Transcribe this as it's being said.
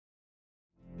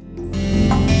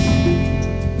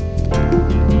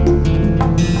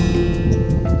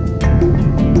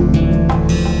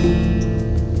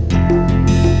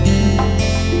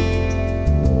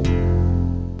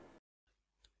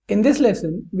In this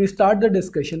lesson, we start the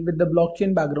discussion with the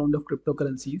blockchain background of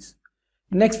cryptocurrencies.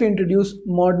 Next, we introduce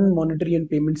modern monetary and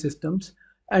payment systems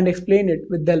and explain it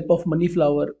with the help of money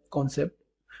flower concept.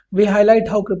 We highlight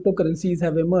how cryptocurrencies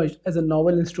have emerged as a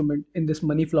novel instrument in this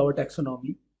money flower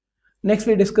taxonomy. Next,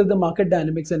 we discuss the market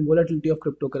dynamics and volatility of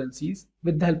cryptocurrencies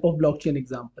with the help of blockchain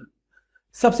example.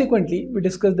 Subsequently, we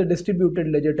discuss the distributed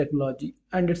ledger technology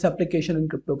and its application in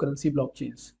cryptocurrency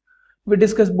blockchains. We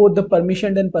discuss both the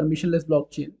permissioned and permissionless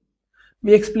blockchain.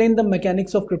 We explain the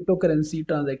mechanics of cryptocurrency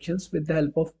transactions with the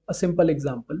help of a simple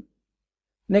example.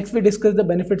 Next, we discuss the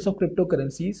benefits of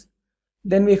cryptocurrencies.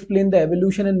 Then we explain the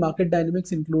evolution and market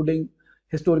dynamics, including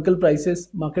historical prices,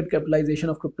 market capitalization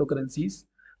of cryptocurrencies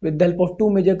with the help of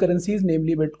two major currencies,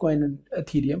 namely Bitcoin and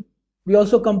Ethereum. We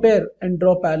also compare and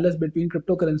draw parallels between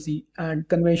cryptocurrency and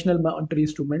conventional monetary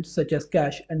instruments such as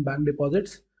cash and bank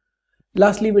deposits.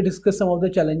 Lastly, we discuss some of the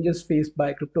challenges faced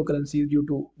by cryptocurrencies due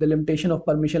to the limitation of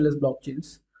permissionless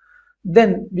blockchains.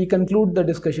 Then we conclude the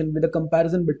discussion with a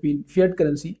comparison between fiat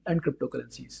currency and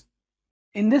cryptocurrencies.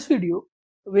 In this video,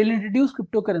 we'll introduce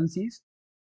cryptocurrencies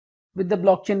with the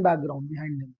blockchain background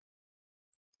behind them.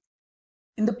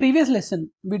 In the previous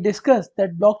lesson, we discussed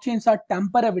that blockchains are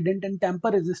tamper-evident and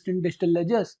tamper-resistant digital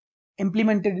ledgers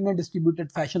implemented in a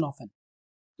distributed fashion often,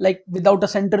 like without a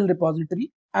central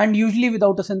repository and usually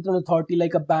without a central authority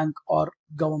like a bank or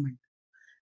government.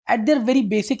 At their very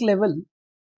basic level,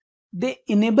 they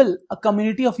enable a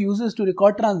community of users to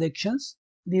record transactions,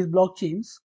 these blockchains,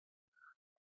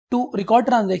 to record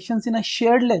transactions in a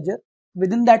shared ledger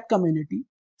within that community,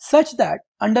 such that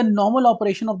under normal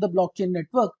operation of the blockchain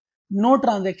network, no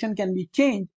transaction can be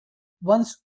changed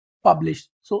once published.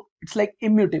 So it's like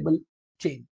immutable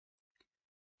chain.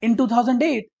 In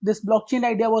 2008, this blockchain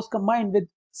idea was combined with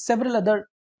several other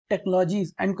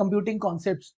technologies and computing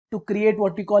concepts to create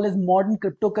what we call as modern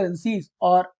cryptocurrencies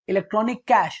or electronic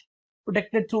cash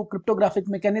protected through cryptographic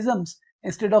mechanisms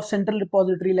instead of central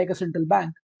repository like a central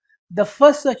bank. The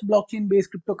first such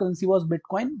blockchain-based cryptocurrency was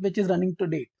Bitcoin, which is running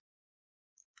today.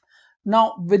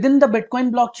 Now, within the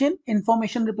Bitcoin blockchain,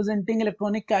 information representing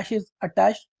electronic cash is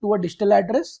attached to a digital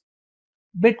address.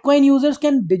 Bitcoin users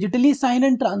can digitally sign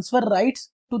and transfer rights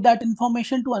to that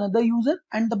information to another user,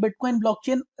 and the Bitcoin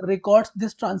blockchain records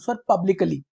this transfer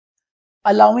publicly,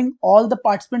 allowing all the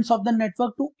participants of the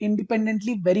network to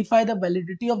independently verify the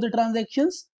validity of the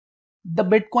transactions. The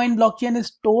Bitcoin blockchain is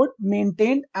stored,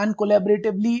 maintained, and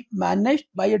collaboratively managed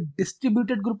by a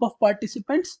distributed group of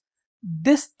participants.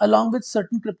 This, along with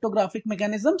certain cryptographic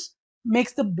mechanisms,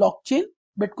 makes the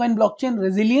Bitcoin blockchain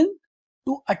resilient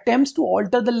to attempts to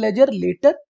alter the ledger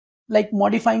later, like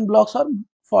modifying blocks or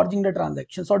forging the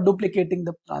transactions or duplicating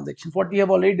the transactions. What we have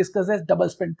already discussed as double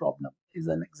spend problem is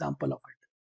an example of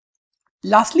it.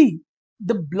 Lastly,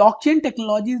 the blockchain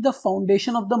technology is the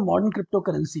foundation of the modern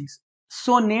cryptocurrencies,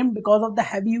 so named because of the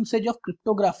heavy usage of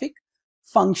cryptographic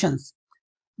functions.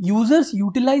 Users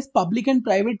utilize public and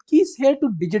private keys here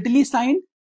to digitally sign.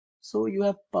 So you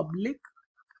have public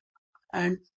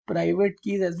and private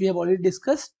keys, as we have already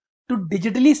discussed, to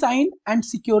digitally sign and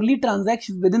securely transact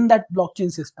within that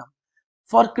blockchain system.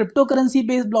 For cryptocurrency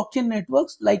based blockchain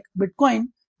networks like Bitcoin,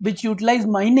 which utilize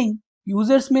mining,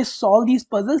 users may solve these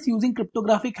puzzles using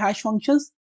cryptographic hash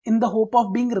functions in the hope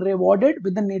of being rewarded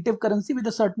with the native currency, with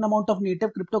a certain amount of native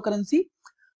cryptocurrency.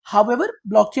 However,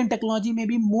 blockchain technology may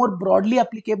be more broadly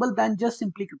applicable than just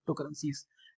simply cryptocurrencies.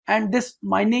 And this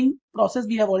mining process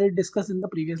we have already discussed in the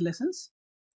previous lessons.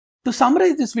 To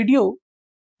summarize this video,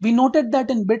 we noted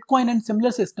that in Bitcoin and similar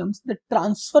systems, the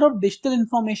transfer of digital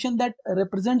information that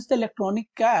represents the electronic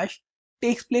cash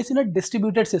takes place in a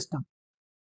distributed system.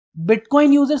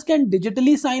 Bitcoin users can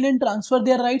digitally sign and transfer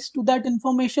their rights to that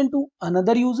information to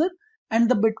another user, and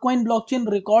the Bitcoin blockchain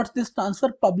records this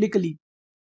transfer publicly,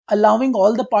 allowing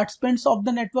all the participants of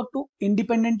the network to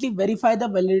independently verify the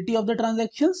validity of the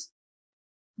transactions.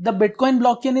 The Bitcoin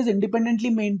blockchain is independently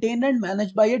maintained and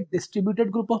managed by a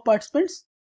distributed group of participants.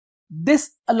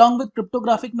 This, along with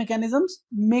cryptographic mechanisms,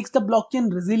 makes the blockchain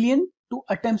resilient to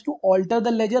attempts to alter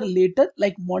the ledger later,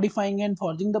 like modifying and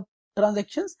forging the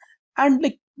transactions. And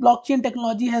like blockchain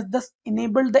technology has thus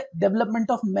enabled the development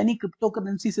of many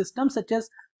cryptocurrency systems such as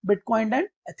Bitcoin and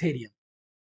Ethereum.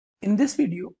 In this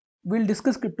video, we'll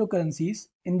discuss cryptocurrencies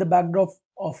in the backdrop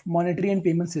of monetary and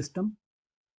payment system.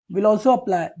 We'll also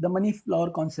apply the money flower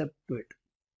concept to it.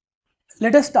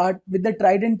 Let us start with the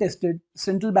tried and tested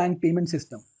central bank payment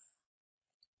system.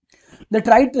 The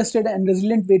tried, trusted, and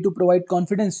resilient way to provide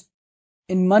confidence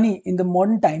in money in the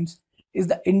modern times is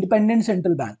the independent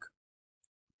central bank.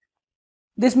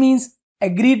 This means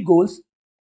agreed goals,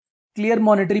 clear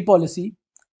monetary policy,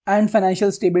 and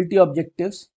financial stability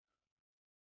objectives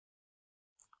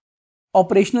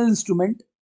operational instrument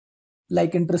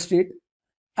like interest rate,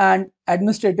 and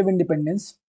administrative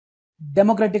independence,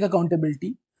 democratic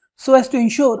accountability, so as to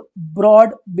ensure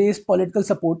broad-based political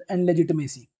support and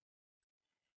legitimacy.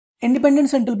 Independent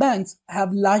central banks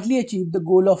have largely achieved the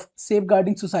goal of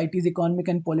safeguarding society's economic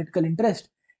and political interest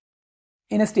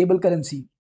in a stable currency,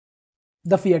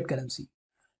 the fiat currency.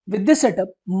 With this setup,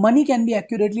 money can be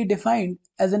accurately defined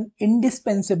as an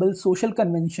indispensable social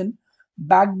convention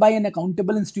backed by an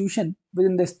accountable institution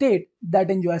within the state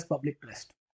that enjoys public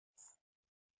trust.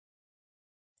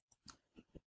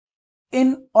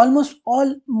 In almost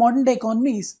all modern day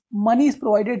economies, money is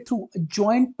provided through a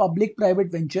joint public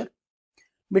private venture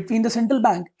between the central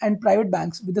bank and private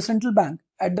banks, with the central bank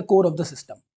at the core of the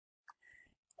system.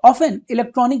 Often,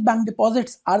 electronic bank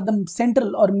deposits are the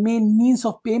central or main means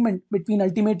of payment between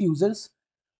ultimate users,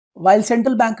 while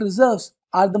central bank reserves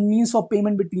are the means of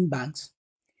payment between banks.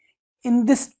 In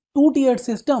this two-tiered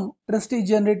system, trust is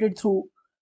generated through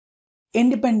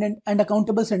independent and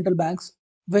accountable central banks,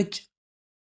 which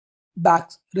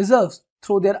backs reserves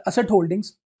through their asset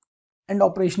holdings and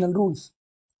operational rules.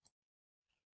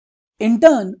 In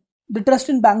turn, the trust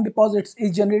in bank deposits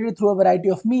is generated through a variety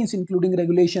of means, including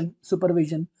regulation,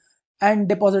 supervision, and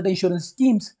deposit insurance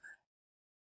schemes,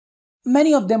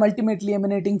 many of them ultimately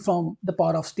emanating from the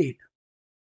power of state.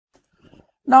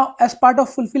 Now, as part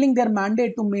of fulfilling their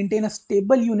mandate to maintain a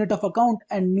stable unit of account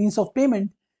and means of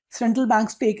payment, central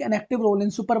banks take an active role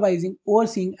in supervising,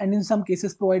 overseeing, and in some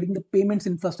cases providing the payments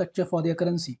infrastructure for their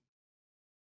currency.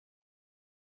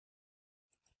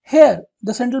 Here,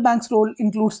 the central bank's role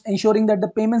includes ensuring that the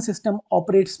payment system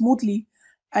operates smoothly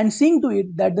and seeing to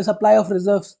it that the supply of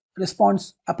reserves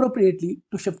responds appropriately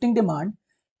to shifting demand,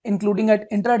 including at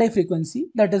intraday frequency,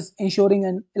 that is, ensuring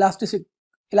an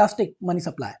elastic money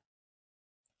supply.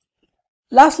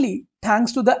 Lastly,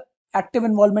 thanks to the active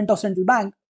involvement of central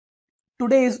bank,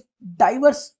 today's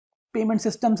diverse payment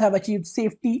systems have achieved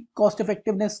safety, cost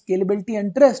effectiveness, scalability,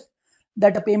 and trust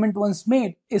that a payment once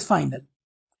made is final.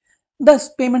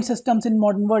 Thus, payment systems in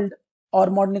modern world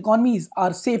or modern economies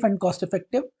are safe and cost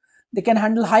effective. They can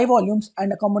handle high volumes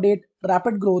and accommodate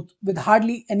rapid growth with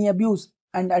hardly any abuse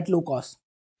and at low cost.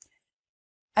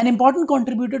 An important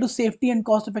contributor to safety and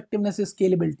cost effectiveness is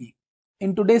scalability.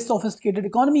 In today's sophisticated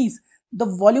economies, the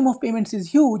volume of payments is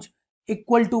huge,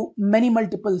 equal to many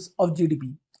multiples of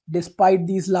GDP. Despite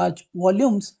these large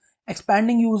volumes,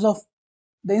 expanding use of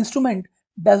the instrument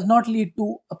does not lead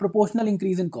to a proportional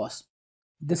increase in cost.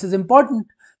 This is important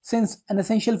since an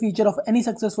essential feature of any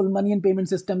successful money and payment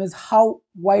system is how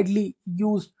widely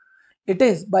used it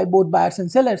is by both buyers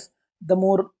and sellers. The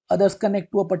more others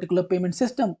connect to a particular payment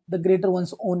system, the greater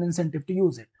one's own incentive to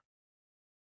use it.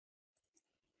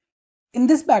 In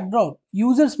this backdrop,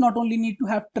 users not only need to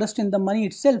have trust in the money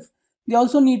itself, they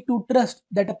also need to trust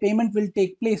that a payment will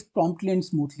take place promptly and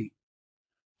smoothly.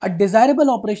 A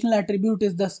desirable operational attribute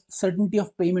is the certainty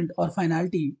of payment or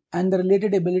finality and the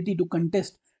related ability to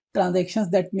contest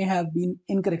transactions that may have been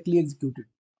incorrectly executed.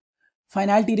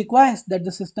 Finality requires that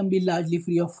the system be largely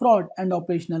free of fraud and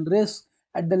operational risks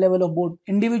at the level of both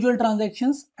individual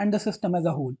transactions and the system as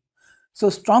a whole. So,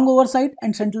 strong oversight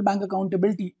and central bank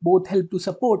accountability both help to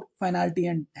support finality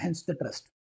and hence the trust.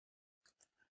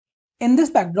 In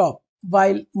this backdrop,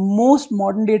 while most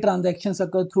modern day transactions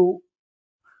occur through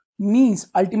means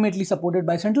ultimately supported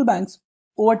by central banks,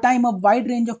 over time a wide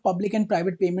range of public and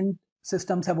private payment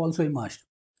systems have also emerged.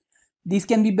 These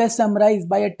can be best summarized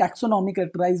by a taxonomy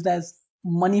characterized as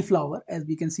money flower, as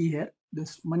we can see here,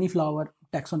 this money flower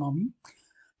taxonomy.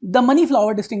 The money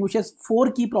flower distinguishes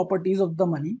four key properties of the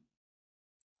money.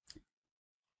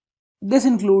 This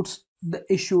includes the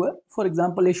issuer. For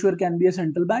example, issuer can be a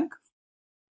central bank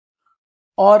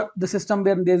or the system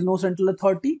where there is no central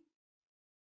authority.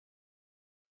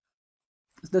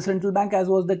 The central bank, as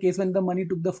was the case when the money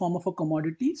took the form of a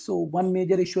commodity. So one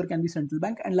major issuer can be central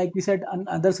bank, and like we said,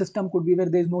 another system could be where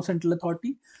there is no central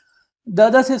authority. The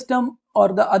other system or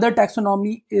the other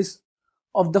taxonomy is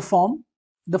of the form.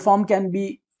 The form can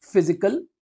be physical,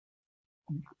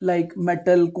 like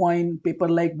metal, coin, paper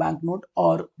like banknote,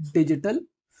 or digital,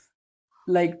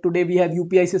 like today we have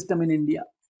UPI system in India,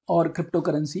 or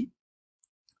cryptocurrency.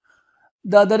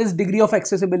 The other is degree of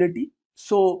accessibility.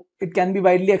 So it can be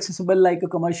widely accessible like a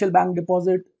commercial bank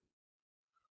deposit,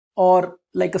 or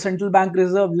like a central bank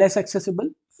reserve, less accessible.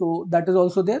 So that is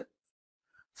also there.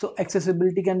 So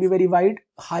accessibility can be very wide,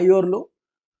 high or low.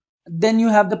 Then you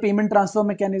have the payment transfer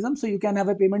mechanism. So you can have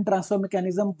a payment transfer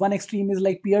mechanism. One extreme is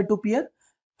like peer to peer,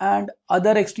 and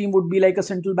other extreme would be like a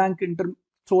central bank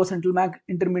through a central bank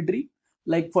intermediary,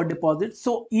 like for deposits.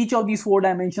 So each of these four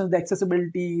dimensions, the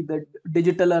accessibility, the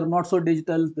digital or not so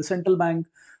digital, the central bank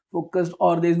focused,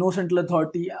 or there is no central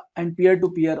authority, and peer to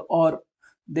peer, or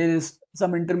there is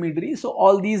some intermediary. So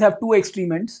all these have two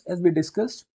extreme ends, as we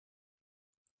discussed.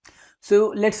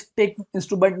 So let's take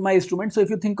my instrument. So if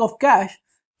you think of cash,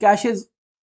 cash is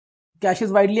cash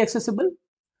is widely accessible.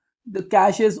 The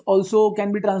cash is also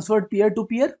can be transferred peer to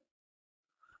peer.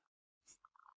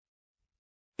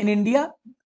 In India,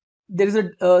 there is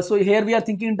a so here we are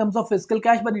thinking in terms of physical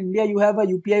cash, but in India you have a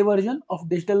UPI version of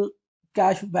digital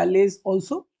cash values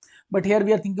also. But here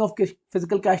we are thinking of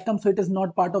physical cash terms, so it is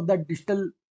not part of that digital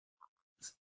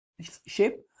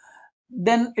shape.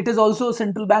 Then it is also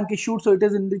central bank issued, so it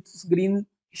is in this green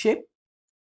shape.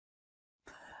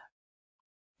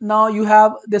 Now you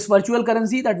have this virtual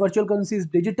currency. That virtual currency is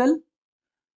digital.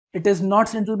 It is not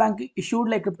central bank issued,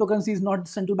 like cryptocurrency is not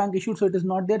central bank issued, so it is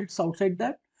not there. It's outside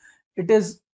that. It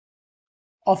is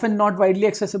often not widely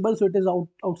accessible, so it is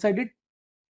outside it.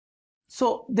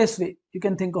 So this way you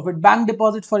can think of it. Bank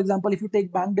deposits, for example, if you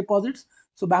take bank deposits,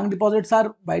 so bank deposits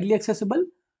are widely accessible.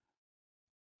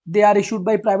 They are issued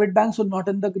by private banks, so not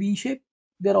in the green shape.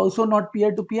 They're also not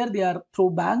peer to peer. They are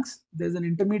through banks. There's an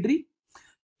intermediary.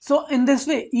 So in this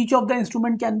way, each of the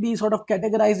instrument can be sort of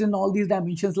categorized in all these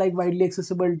dimensions, like widely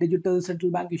accessible, digital,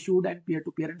 central bank issued, and peer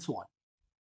to peer, and so on.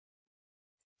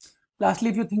 Lastly,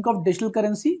 if you think of digital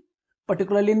currency,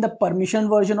 particularly in the permission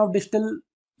version of digital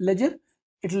ledger,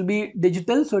 it will be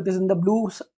digital, so it is in the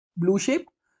blue shape.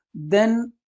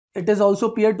 Then it is also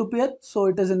peer to peer, so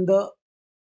it is in the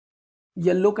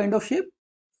yellow kind of shape.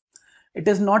 It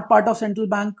is not part of central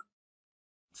bank,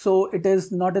 so it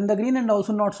is not in the green, and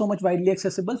also not so much widely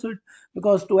accessible. So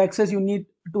because to access you need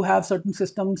to have certain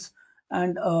systems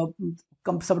and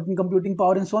certain computing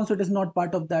power and so on, so it is not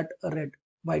part of that red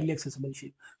widely accessible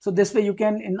shape. So this way you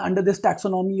can, in under this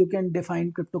taxonomy, you can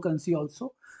define cryptocurrency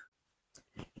also.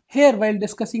 Here, while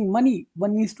discussing money,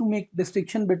 one needs to make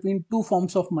distinction between two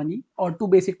forms of money, or two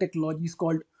basic technologies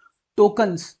called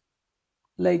tokens,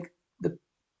 like the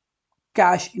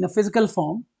cash in a physical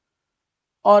form,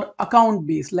 or account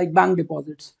based, like bank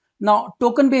deposits. Now,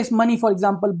 token based money, for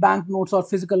example, bank notes or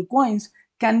physical coins,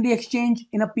 can be exchanged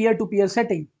in a peer to peer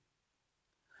setting.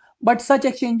 But such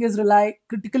exchanges rely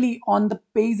critically on the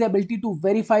payer's ability to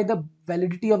verify the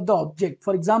validity of the object.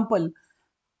 For example,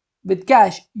 with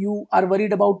cash, you are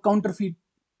worried about counterfeit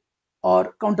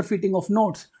or counterfeiting of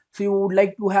notes. So you would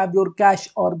like to have your cash,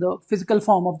 or the physical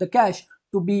form of the cash,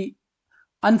 to be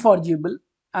unforgeable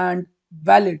and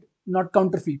valid, not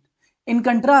counterfeit. In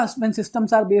contrast, when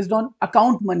systems are based on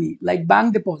account money, like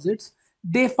bank deposits,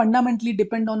 they fundamentally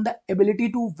depend on the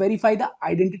ability to verify the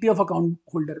identity of account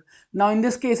holder. Now, in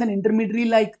this case, an intermediary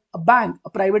like a bank, a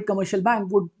private commercial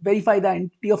bank, would verify the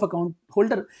identity of account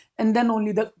holder, and then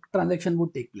only the transaction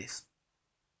would take place.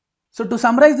 So to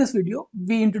summarize this video,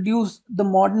 we introduced the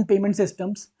modern payment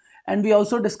systems, and we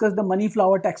also discussed the money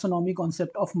flower taxonomy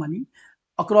concept of money,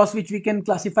 across which we can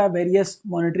classify various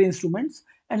monetary instruments.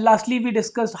 And lastly, we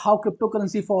discussed how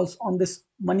cryptocurrency falls on this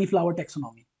money flower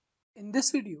taxonomy. In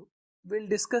this video, we'll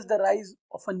discuss the rise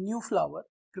of a new flower,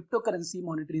 cryptocurrency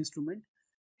monetary instrument,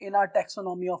 in our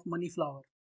taxonomy of money flower.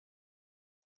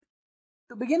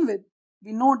 To begin with,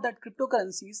 we note that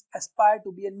cryptocurrencies aspire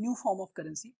to be a new form of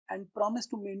currency and promise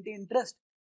to maintain trust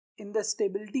in the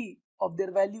stability of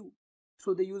their value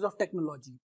through the use of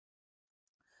technology.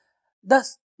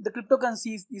 Thus, these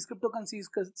cryptocurrencies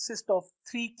consist of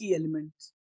three key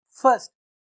elements. First,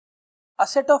 a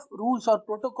set of rules or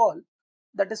protocol,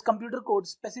 that is computer code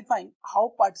specifying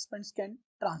how participants can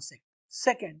transact.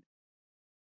 Second,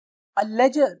 a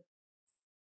ledger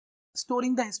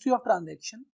storing the history of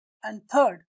transaction. And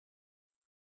third,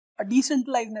 a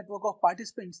decentralized network of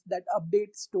participants that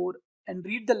update, store, and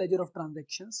read the ledger of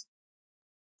transactions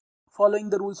following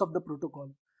the rules of the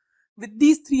protocol. With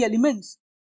these three elements,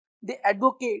 they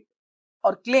advocate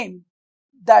or claim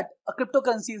that a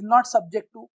cryptocurrency is not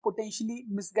subject to potentially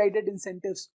misguided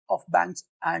incentives of banks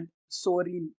and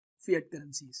sovereign fiat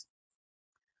currencies.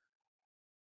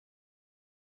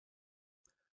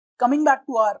 Coming back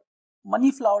to our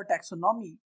money flower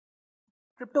taxonomy,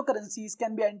 cryptocurrencies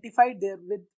can be identified there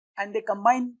with, and they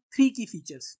combine three key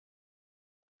features.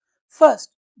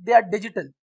 First, they are digital,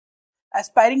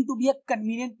 aspiring to be a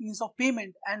convenient means of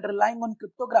payment and relying on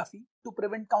cryptography to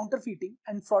prevent counterfeiting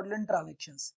and fraudulent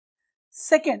transactions.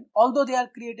 Second, although they are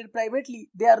created privately,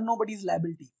 they are nobody's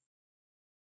liability,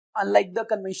 unlike the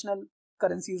conventional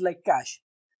currencies like cash.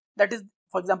 That is,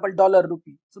 for example, dollar,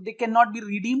 rupee. So they cannot be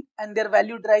redeemed, and their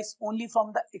value derives only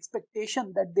from the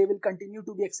expectation that they will continue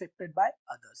to be accepted by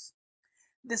others.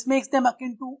 This makes them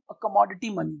akin to a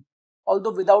commodity money,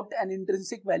 although without an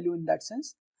intrinsic value in that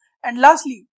sense. And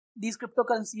lastly, these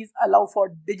cryptocurrencies allow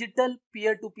for digital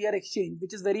peer-to-peer exchange,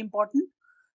 which is very important.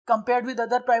 Compared with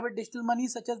other private digital money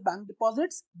such as bank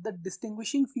deposits, the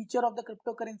distinguishing feature of the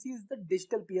cryptocurrency is the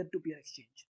digital peer-to-peer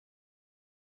exchange.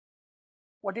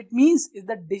 What it means is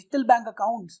that digital bank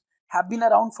accounts have been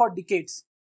around for decades,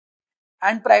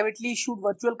 and privately issued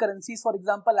virtual currencies, for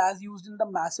example, as used in the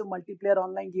massive multiplayer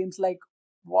online games like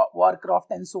Warcraft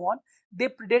and so on, they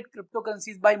predate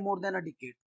cryptocurrencies by more than a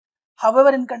decade. However,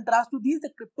 in contrast to these,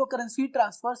 the cryptocurrency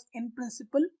transfers in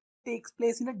principle takes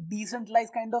place in a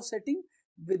decentralized kind of setting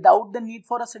without the need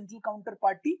for a central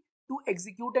counterparty to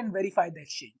execute and verify the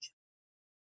exchange.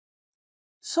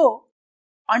 So,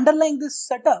 underlying this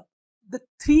setup, the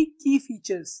key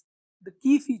features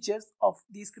of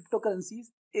these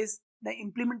cryptocurrencies is the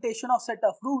implementation of set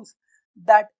of rules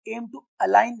that aim to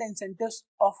align the incentives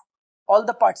of all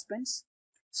the participants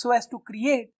so as to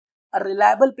create a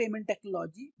reliable payment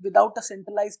technology without a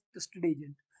centralized trusted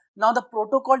agent. Now, the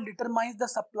protocol determines the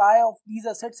supply of these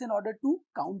assets in order to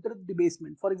counter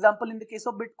debasement. For example, in the case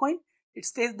of Bitcoin, it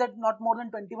states that not more than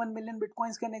 21 million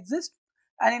Bitcoins can exist,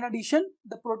 and in addition,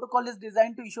 the protocol is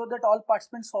designed to ensure that all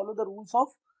participants follow the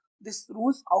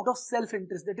rules out of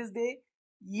self-interest. That is, they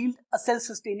yield a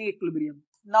self-sustaining equilibrium.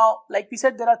 Now, like we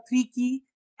said, there are three key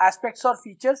aspects or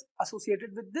features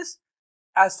associated with this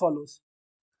as follows.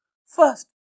 First,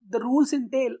 the rules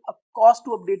entail a cost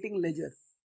to updating ledger,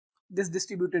 this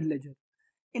distributed ledger.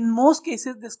 In most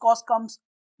cases, this cost comes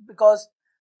because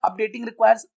updating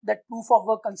requires that proof of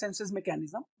work consensus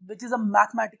mechanism, which is a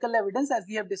mathematical evidence, as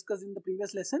we have discussed in the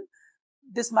previous lesson.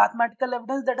 This mathematical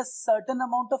evidence that a certain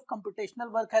amount of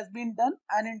computational work has been done,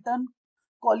 and in turn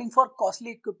calling for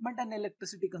costly equipment and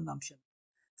electricity consumption.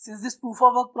 Since this proof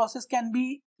of work process can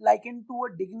be likened to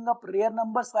a digging up rare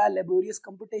numbers via laborious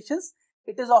computations,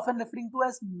 it is often referring to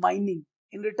as mining.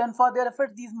 In return for their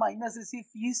efforts, these miners receive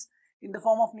fees in the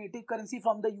form of native currency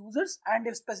from the users, and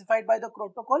if specified by the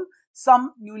protocol,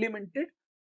 some newly minted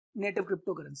native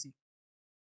cryptocurrency.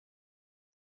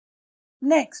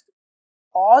 Next,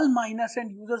 all miners and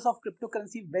users of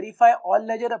cryptocurrency verify all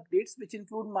ledger updates, which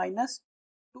include miners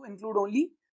to include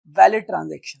only valid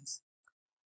transactions.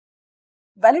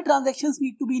 Valid transactions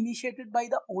need to be initiated by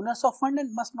the owners of fund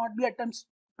and must not be attempts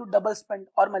to double spend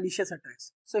or malicious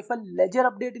attacks. So if a ledger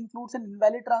update includes an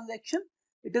invalid transaction,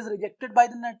 it is rejected by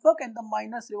the network and the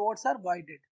miner's rewards are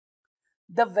voided.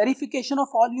 The verification of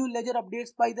all new ledger updates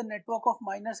by the network of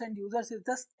miners and users is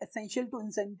thus essential to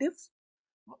incentives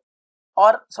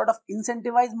or sort of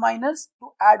incentivize miners to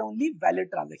add only valid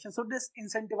transactions. So this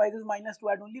incentivizes miners to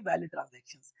add only valid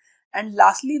transactions. And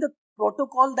lastly, the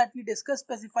protocol that we discussed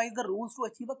specifies the rules to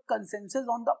achieve a consensus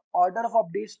on the order of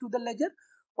updates to the ledger.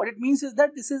 What it means is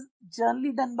that this is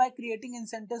generally done by creating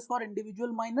incentives for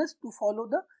individual miners to follow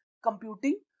the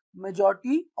computing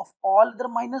majority of all the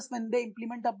miners when they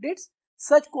implement updates.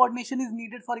 Such coordination is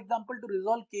needed, for example, to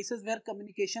resolve cases where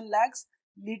communication lags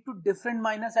lead to different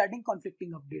miners adding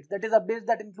conflicting updates. That is, updates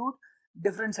that include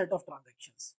different set of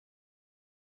transactions.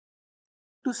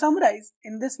 To summarize,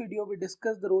 in this video, we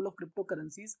discussed the role of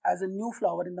cryptocurrencies as a new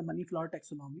flower in the money flower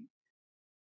taxonomy.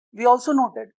 We also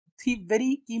noted three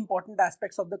very key important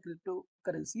aspects of the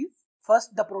cryptocurrencies.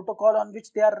 First, the protocol on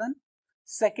which they are run.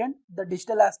 Second, the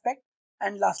digital aspect.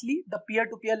 And lastly, the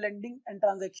peer-to-peer lending and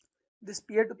transaction. This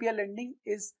peer-to-peer lending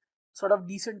is sort of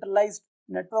decentralized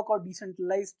network or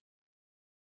decentralized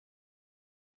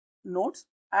nodes.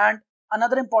 And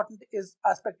another important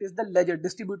aspect is the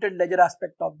distributed ledger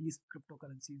aspect of these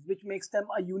cryptocurrencies, which makes them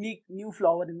a unique new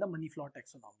flower in the money flower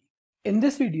taxonomy. In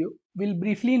this video, we'll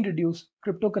briefly introduce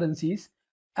cryptocurrencies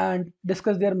and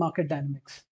discuss their market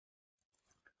dynamics.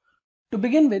 To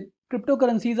begin with,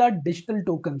 cryptocurrencies are digital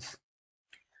tokens.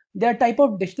 They are a type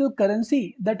of digital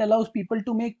currency that allows people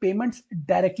to make payments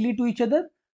directly to each other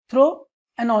through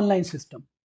an online system.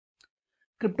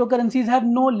 Cryptocurrencies have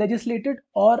no legislated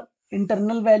or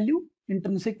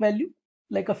intrinsic value,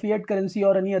 like a fiat currency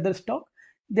or any other stock.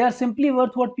 They are simply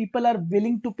worth what people are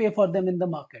willing to pay for them in the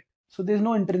market. So there's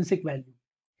no intrinsic value.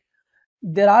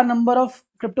 There are a number of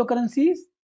cryptocurrencies,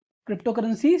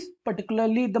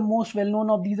 particularly the most well-known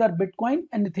of these are Bitcoin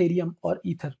and Ethereum or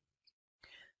Ether.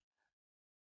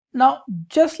 Now,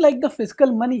 just like the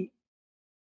physical money,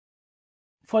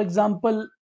 for example,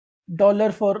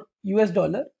 dollar for US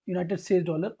dollar, United States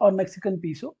dollar or Mexican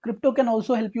peso, crypto can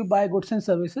also help you buy goods and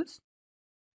services.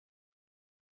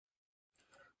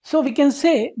 So we can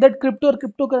say that crypto or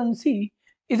cryptocurrency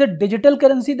is a digital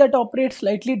currency that operates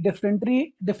slightly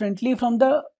differently from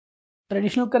the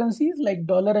traditional currencies like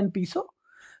dollar and peso.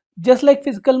 Just like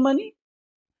physical money,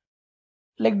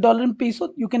 like dollar and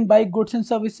peso, you can buy goods and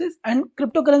services, and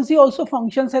cryptocurrency also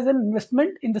functions as an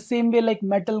investment in the same way like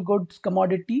metal, goods,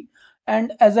 commodity,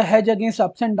 and as a hedge against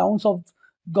ups and downs of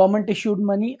government issued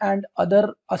money and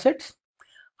other assets.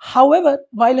 However,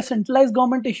 while a centralized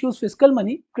government issues fiscal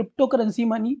money, cryptocurrency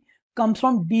money comes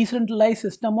from decentralized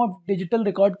system of digital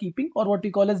record keeping, or what we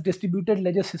call as distributed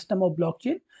ledger system of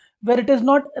blockchain, where it is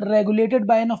not regulated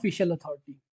by an official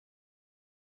authority.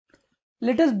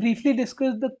 Let us briefly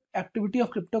discuss the activity of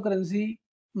cryptocurrency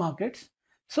markets.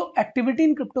 So, activity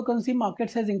in cryptocurrency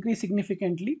markets has increased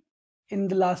significantly in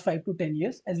the last 5 to 10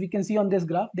 years. As we can see on this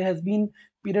graph, there has been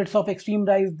periods of extreme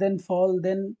rise, then fall,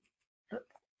 then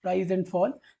rise and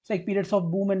fall. It's like periods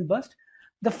of boom and bust.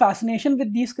 The fascination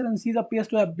with these currencies appears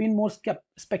to have been more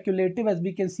speculative, as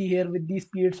we can see here with these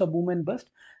periods of boom and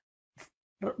bust.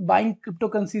 Buying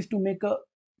cryptocurrencies to make a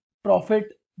profit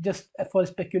just for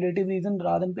speculative reason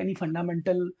rather than any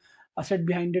fundamental asset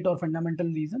behind it or fundamental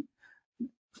reason,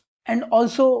 and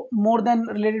also more than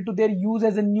related to their use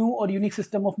as a new or unique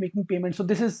system of making payments. So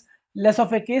this is less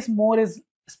of a case, more is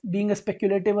being a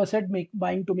speculative asset,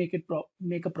 buying to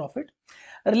make a profit.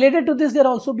 Related to this, there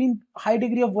also been high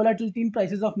degree of volatility in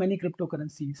prices of many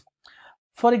cryptocurrencies.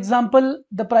 For example,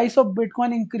 the price of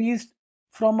Bitcoin increased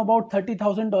from about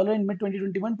 $30,000 in mid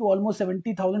 2021 to almost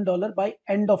 $70,000 by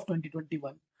end of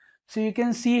 2021. So you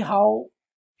can see how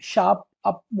sharp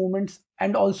up movements,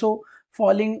 and also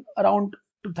falling around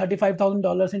to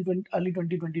 $35,000 in early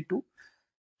 2022.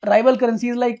 Rival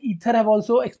currencies like Ether have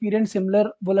also experienced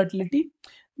similar volatility.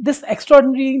 This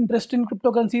extraordinary interest in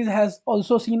cryptocurrencies has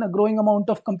also seen a growing amount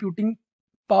of computing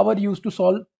power used to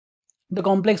solve the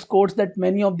complex codes that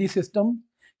many of these systems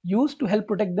use to help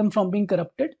protect them from being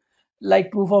corrupted,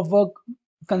 like proof of work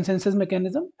consensus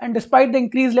mechanism. And despite the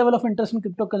increased level of interest in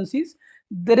cryptocurrencies,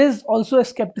 there is also a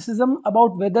skepticism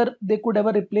about whether they could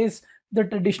ever replace the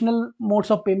traditional modes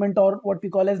of payment, or what we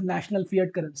call as national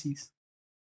fiat currencies.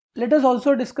 Let us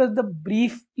also discuss the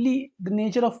briefly the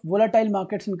nature of volatile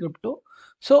markets in crypto.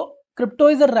 So crypto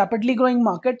is a rapidly growing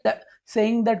market, that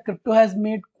saying that crypto has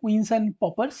made queens and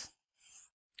paupers.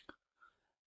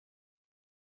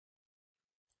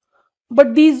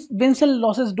 But these wins and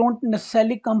losses don't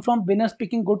necessarily come from winners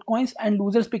picking good coins and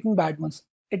losers picking bad ones.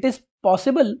 It is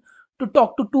possible to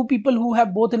talk to two people who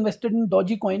have both invested in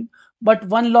dodgy coin, but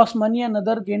one lost money and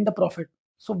another gained the profit.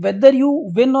 So whether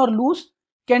you win or lose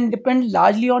can depend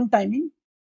largely on timing.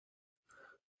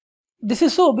 This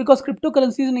is so because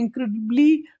cryptocurrency is an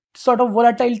incredibly sort of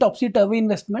volatile topsy-turvy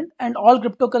investment, and all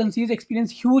cryptocurrencies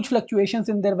experience huge fluctuations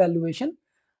in their valuation,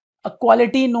 a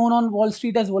quality known on Wall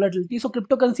Street as volatility. So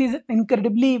cryptocurrency is an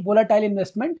incredibly volatile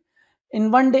investment.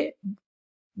 In one day,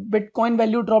 Bitcoin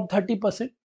value dropped 30%.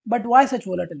 But why such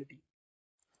volatility?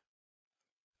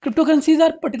 Cryptocurrencies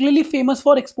are particularly famous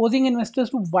for exposing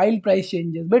investors to wild price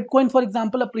changes. Bitcoin, for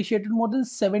example, appreciated more than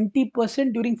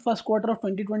 70% during first quarter of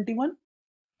 2021,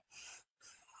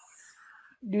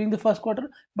 during the first quarter,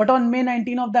 but on May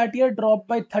 19 of that year dropped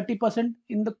by 30%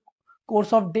 in the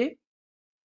course of day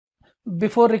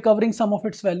before recovering some of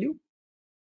its value.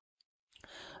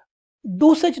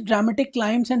 Do such dramatic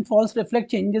climbs and falls reflect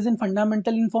changes in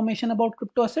fundamental information about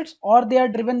crypto assets, or they are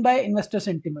driven by investor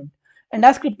sentiment? And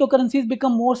as cryptocurrencies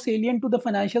become more salient to the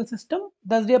financial system,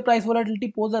 does their price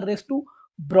volatility pose a risk to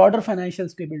broader financial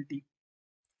stability?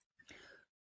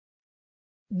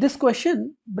 This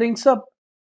question brings up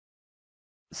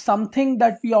something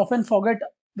that we often forget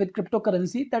with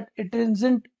cryptocurrency, that it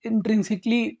isn't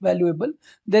intrinsically valuable.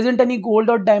 There isn't any gold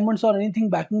or diamonds or anything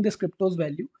backing this crypto's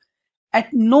value. At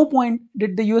no point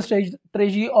did the US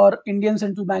Treasury or Indian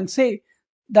Central Bank say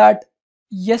that,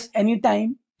 yes,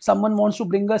 anytime someone wants to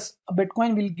bring us a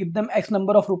Bitcoin, we'll give them X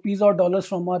number of rupees or dollars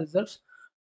from our reserves.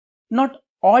 Not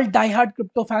all die-hard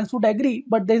crypto fans would agree,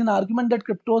 but there's an argument that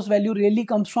crypto's value really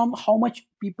comes from how much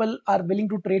people are willing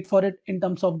to trade for it in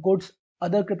terms of goods,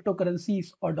 other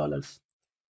cryptocurrencies, or dollars.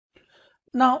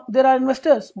 Now, there are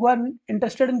investors who are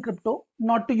interested in crypto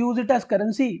not to use it as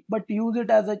currency, but to use it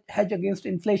as a hedge against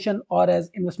inflation or as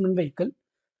investment vehicle.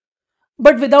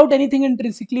 But without anything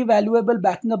intrinsically valuable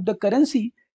backing up the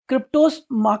currency, crypto's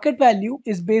market value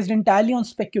is based entirely on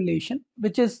speculation,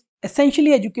 which is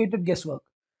essentially educated guesswork.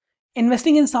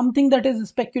 Investing in something that is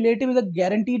speculative is a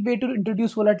guaranteed way to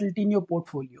introduce volatility in your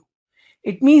portfolio.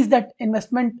 It means that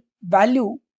investment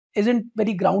value isn't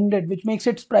very grounded, which makes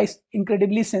its price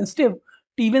incredibly sensitive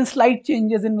to even slight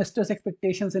changes in investors'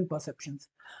 expectations and perceptions.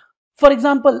 For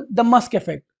example, the Musk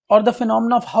effect, or the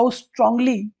phenomenon of how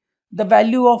strongly the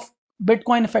value of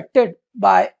Bitcoin affected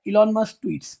by Elon Musk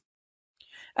tweets.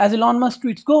 As Elon Musk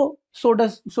tweets go, so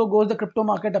goes the crypto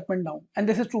market up and down, and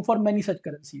this is true for many such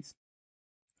currencies.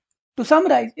 To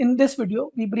summarize, in this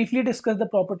video, we briefly discussed the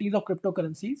properties of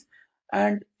cryptocurrencies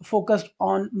and focused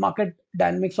on market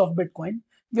dynamics of Bitcoin.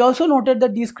 We also noted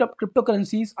that these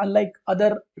cryptocurrencies, unlike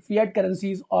other fiat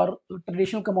currencies or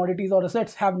traditional commodities or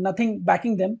assets, have nothing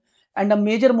backing them. And a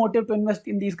major motive to invest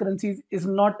in these currencies is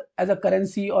not as a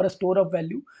currency or a store of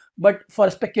value, but for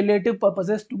speculative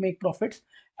purposes to make profits.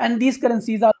 And these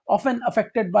currencies are often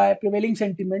affected by prevailing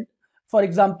sentiment. For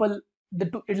example,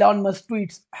 the Elon Musk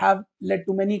tweets have led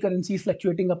to many currencies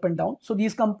fluctuating up and down. So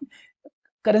these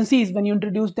currencies, when you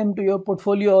introduce them to your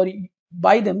portfolio or you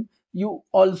buy them, you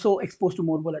also exposed to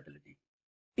more volatility.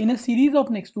 In a series of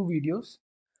next two videos,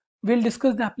 we'll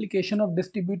discuss the application of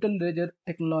distributed ledger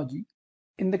technology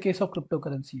in the case of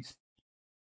cryptocurrencies.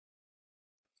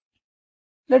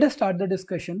 Let us start the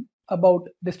discussion about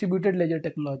distributed ledger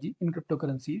technology in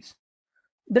cryptocurrencies.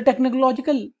 The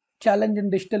technological challenge in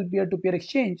digital peer-to-peer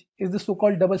exchange is the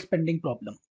so-called double spending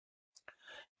problem.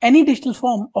 Any digital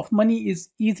form of money is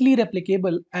easily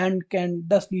replicable and can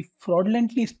thus be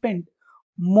fraudulently spent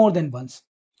more than once.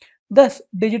 Thus,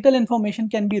 digital information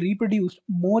can be reproduced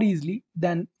more easily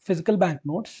than physical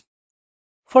banknotes.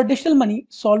 For digital money,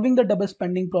 solving the double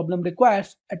spending problem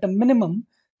requires, at a minimum,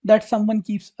 that someone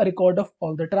keeps a record of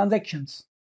all the transactions.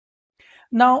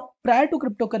 Now, prior to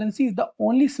cryptocurrencies, the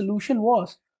only solution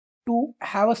was to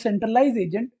have a centralized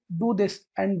agent do this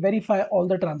and verify all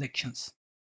the transactions.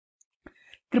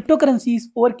 Cryptocurrencies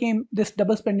overcame this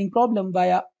double spending problem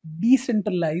via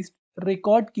decentralized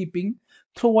record keeping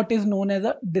through what is known as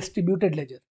a distributed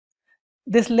ledger.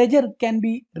 This ledger can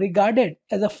be regarded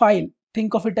as a file,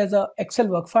 think of it as an Excel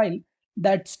work file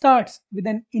that starts with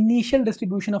an initial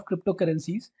distribution of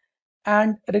cryptocurrencies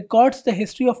and records the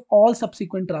history of all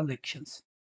subsequent transactions.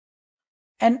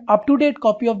 An up-to-date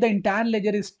copy of the entire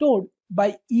ledger is stored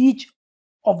by each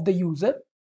of the user,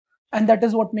 and that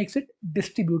is what makes it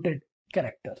distributed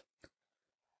character.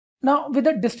 Now, with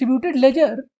a distributed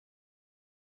ledger,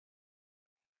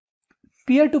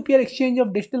 peer-to-peer exchange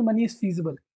of digital money is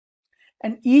feasible,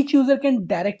 and each user can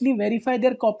directly verify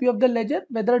their copy of the ledger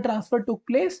whether a transfer took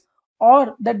place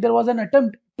or that there was an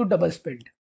attempt to double spend.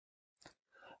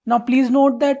 Now, please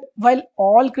note that while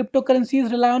all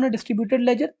cryptocurrencies rely on a distributed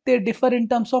ledger, they differ in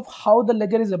terms of how the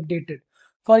ledger is updated.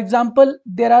 For example,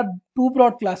 there are two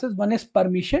broad classes. One is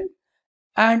permission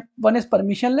and one is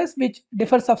permissionless, which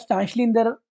differ substantially in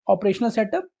their operational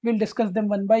setup. We'll discuss them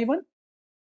one by one.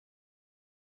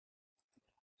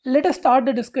 Let us start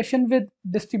the discussion with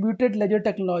distributed ledger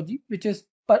technology, which is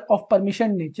of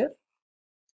permission nature.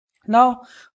 Now,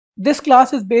 this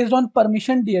class is based on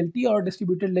permission DLT or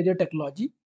distributed ledger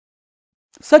technology.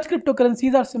 Such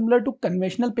cryptocurrencies are similar to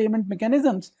conventional payment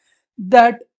mechanisms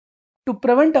that to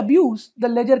prevent abuse, the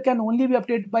ledger can only be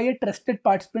updated by a trusted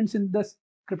participants in this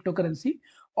cryptocurrency,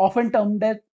 often termed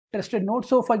as trusted node.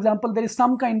 So, for example, there is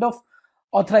some kind of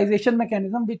authorization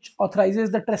mechanism which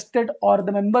authorizes the trusted or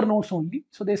the member nodes only.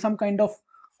 So, there is some kind of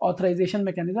authorization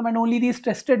mechanism, and only these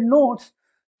trusted nodes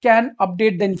can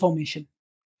update the information.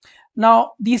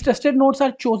 Now, these trusted nodes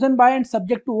are chosen by and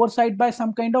subject to oversight by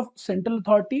some kind of central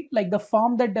authority, like the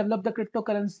firm that developed the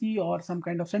cryptocurrency or some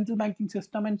kind of central banking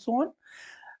system and so on.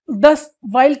 Thus,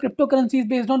 while cryptocurrencies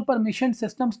based on permission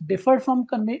systems differ from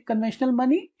conventional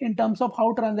money in terms of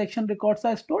how transaction records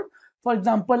are stored, for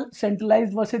example,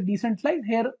 centralized versus decentralized,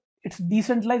 here it's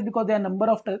decentralized because there are a number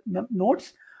of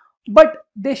nodes, but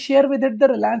they share with it the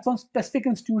reliance on specific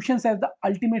institutions as the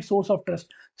ultimate source of trust.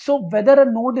 So whether a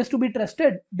node is to be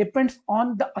trusted depends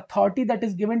on the authority that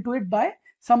is given to it by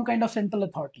some kind of central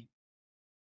authority.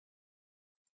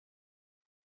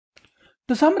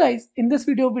 To summarize, in this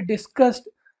video we discussed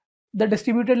the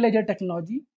distributed ledger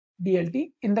technology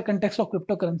DLT in the context of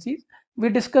cryptocurrencies. We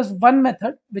discussed one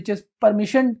method, which is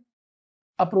permission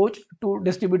approach to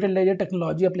distributed ledger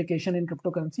technology application in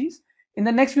cryptocurrencies. In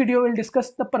the next video, we'll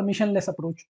discuss the permissionless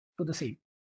approach to the same.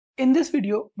 In this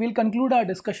video, we'll conclude our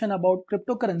discussion about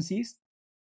cryptocurrencies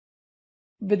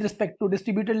with respect to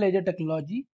distributed ledger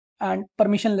technology and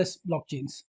permissionless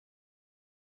blockchains.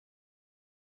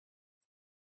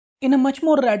 In a much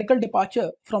more radical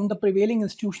departure from the prevailing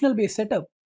institutional based setup,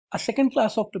 a second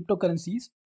class of cryptocurrencies,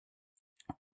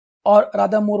 or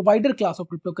rather more wider class of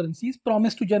cryptocurrencies,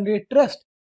 promise to generate trust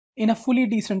in a fully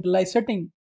decentralized setting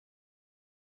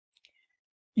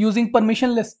using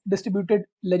permissionless distributed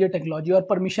ledger technology or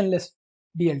permissionless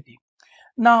DLT.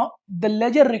 Now, the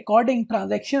ledger recording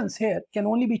transactions here can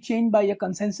only be changed by a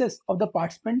consensus of the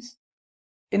participants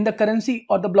in the currency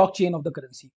or the blockchain of the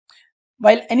currency.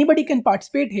 While anybody can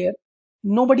participate here,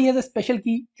 nobody has a special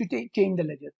key to change the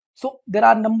ledger. So there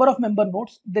are a number of member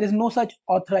nodes. There is no such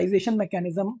authorization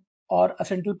mechanism or a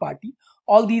central party.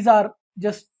 All these are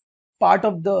just part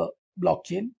of the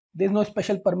blockchain. There is no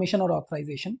special permission or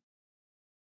authorization.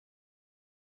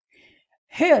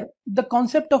 Here, the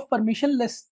concept of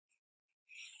permissionless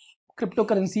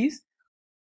cryptocurrencies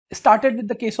started with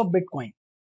the case of Bitcoin.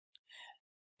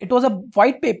 It was a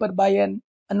white paper by an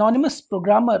anonymous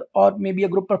programmer, or maybe a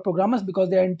group of programmers because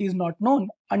their identity is not known,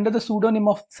 under the pseudonym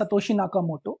of Satoshi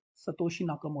Nakamoto. Satoshi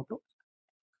Nakamoto,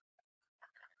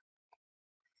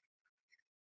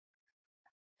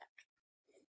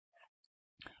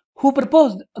 who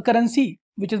proposed a currency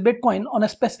which is Bitcoin on a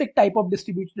specific type of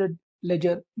distributed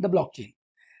ledger, the blockchain.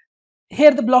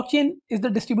 Here, the blockchain is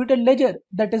the distributed ledger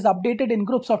that is updated in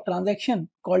groups of transaction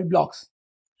called blocks.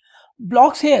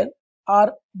 Blocks here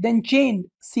are then chained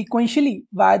sequentially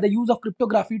via the use of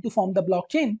cryptography to form the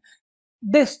blockchain.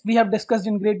 This we have discussed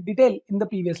in great detail in the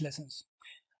previous lessons.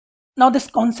 Now, this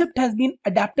concept has been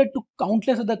adapted to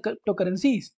countless other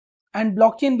cryptocurrencies, and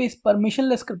blockchain based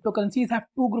permissionless cryptocurrencies have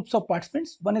two groups of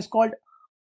participants. One is called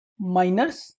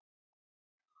miners,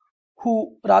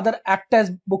 who rather act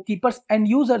as bookkeepers, and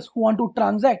users who want to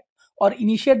transact or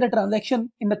initiate the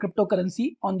transaction in the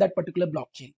cryptocurrency on that particular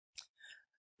blockchain.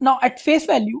 Now, at face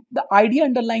value, the idea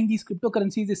underlying these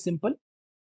cryptocurrencies is simple.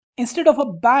 Instead of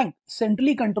a bank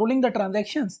centrally controlling the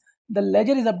transactions, the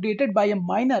ledger is updated by a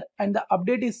miner, and the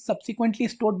update is subsequently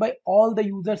stored by all the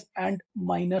users and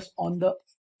miners on the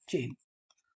chain.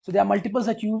 So there are multiple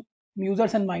such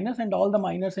users and miners, and all the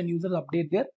miners and users update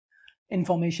their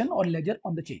information or ledger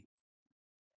on the chain.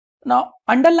 Now,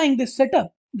 underlying this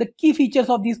setup, the key features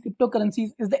of these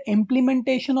cryptocurrencies is the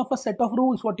implementation of a set of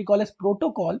rules, what we call as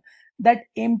protocol, that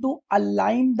aim to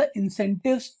align the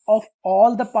incentives of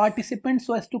all the participants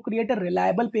so as to create a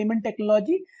reliable payment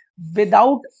technology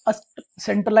without a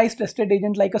centralized trusted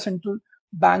agent like a central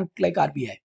bank like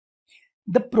RBI.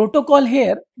 The protocol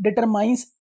here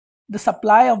determines the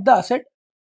supply of the asset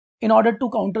in order to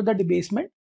counter the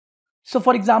debasement. So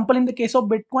for example, in the case of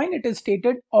Bitcoin, it is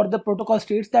stated, or the protocol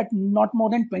states, that not more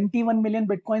than 21 million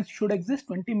Bitcoins should exist.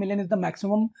 20 million is the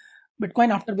maximum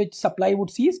Bitcoin after which supply would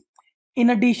cease.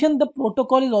 In addition, the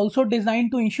protocol is also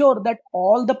designed to ensure that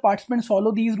all the participants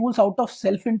follow these rules out of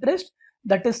self-interest,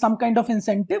 that is some kind of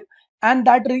incentive, and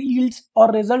that yields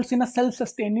or results in a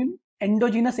self-sustaining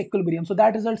endogenous equilibrium. So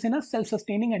that results in a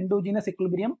self-sustaining endogenous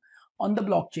equilibrium on the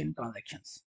blockchain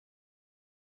transactions.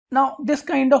 Now, this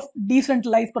kind of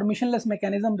decentralized permissionless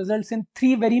mechanism results in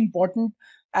three very important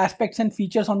aspects and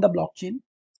features on the blockchain.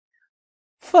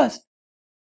 First,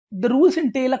 the rules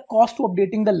entail a cost to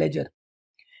updating the ledger.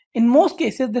 In most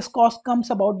cases, this cost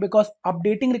comes about because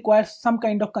updating requires some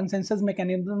kind of consensus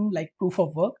mechanism like proof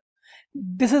of work.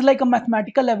 This is like a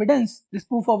mathematical evidence. This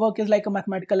proof of work is like a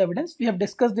mathematical evidence. We have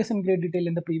discussed this in great detail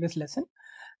in the previous lesson,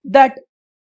 that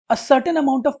a certain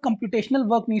amount of computational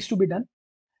work needs to be done,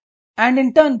 and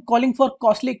in turn calling for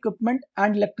costly equipment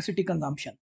and electricity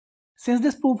consumption. Since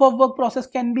this proof of work process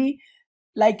can be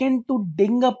likened to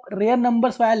digging up rare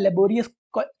numbers via laborious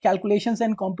calculations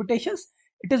and computations,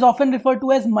 it is often referred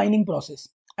to as mining process,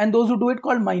 and those who do it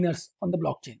called miners on the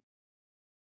blockchain.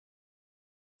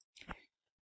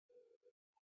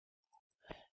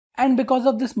 And because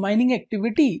of this mining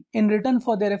activity, in return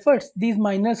for their efforts, these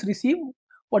miners receive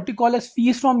what we call as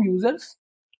fees from users,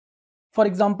 for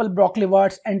example block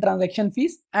rewards and transaction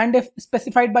fees, and if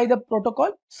specified by the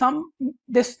protocol,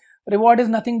 this reward is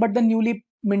nothing but the newly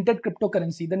minted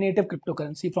cryptocurrency, the native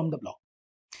cryptocurrency from the block.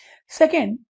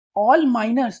 Second, all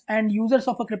miners and users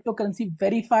of a cryptocurrency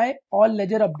verify all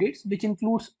ledger updates, which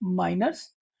includes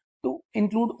miners to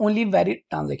include only valid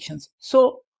transactions.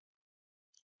 So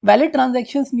valid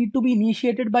transactions need to be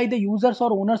initiated by the users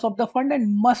or owners of the fund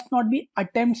and must not be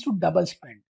attempts to double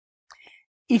spend.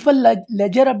 If a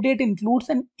ledger update includes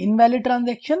an invalid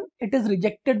transaction, it is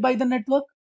rejected by the network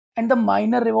and the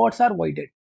miner rewards are voided.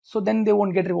 So then they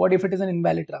won't get reward if it is an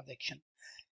invalid transaction.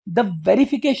 The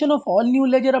verification of all new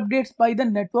ledger updates by the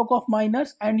network of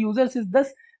miners and users is thus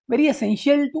very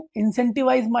essential to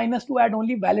incentivize miners to add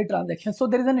only valid transactions. So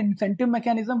there is an incentive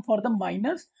mechanism for the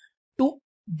miners to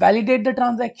validate the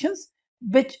transactions,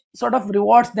 which sort of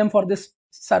rewards them for this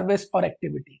service or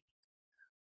activity.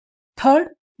 Third,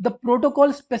 the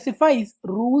protocol specifies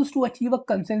rules to achieve a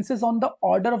consensus on the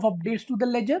order of updates to the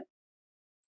ledger.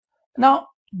 Now,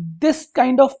 this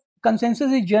kind of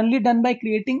consensus is generally done by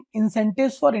creating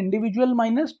incentives for individual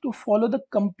miners to follow the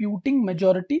computing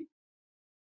majority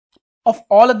of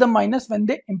all other miners when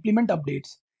they implement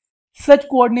updates. Such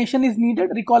coordination is needed.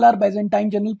 Recall our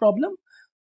Byzantine general problem.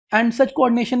 And such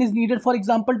coordination is needed, for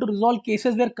example, to resolve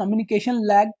cases where communication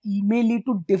lag may lead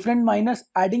to different miners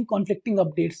adding conflicting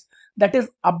updates. That is,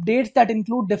 updates that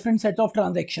include different sets of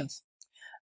transactions.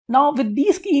 Now, with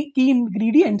these key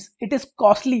ingredients, it is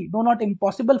costly, though not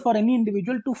impossible, for any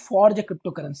individual to forge a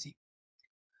cryptocurrency.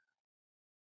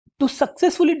 To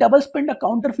successfully double spend, a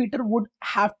counterfeiter would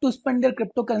have to spend their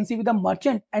cryptocurrency with a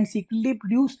merchant and secretly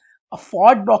produce a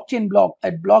forged blockchain block,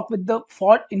 a block with the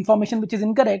forged information which is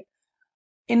incorrect,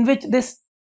 in which this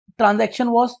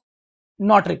transaction was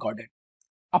not recorded.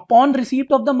 Upon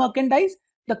receipt of the merchandise,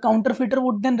 the counterfeiter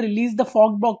would then release the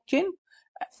forged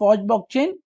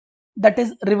blockchain, that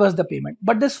is reverse the payment.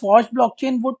 But this forged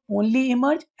blockchain would only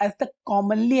emerge as the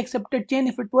commonly accepted chain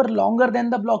if it were longer than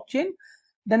the blockchain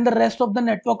than the rest of the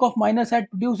network of miners had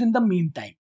produced in the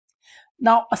meantime.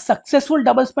 Now, a successful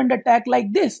double spend attack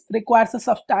like this requires a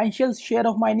substantial share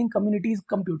of mining community's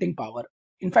computing power.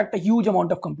 In fact, a huge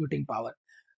amount of computing power.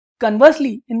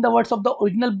 Conversely, in the words of the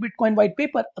original Bitcoin white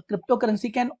paper, a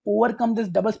cryptocurrency can overcome this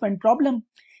double spend problem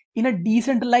in a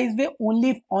decentralized way only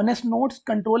if honest nodes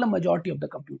control a majority of the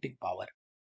computing power.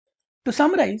 To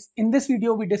summarize, in this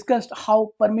video, we discussed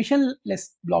how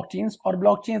permissionless blockchains, or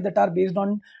blockchains that are based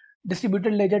on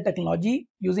distributed ledger technology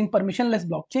using permissionless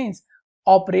blockchains,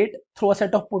 operate through a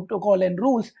set of protocol and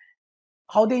rules,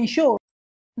 how they ensure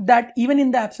that even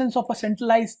in the absence of a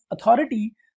centralized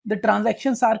authority, the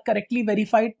transactions are correctly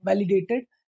verified, validated,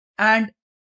 and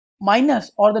miners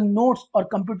or the nodes or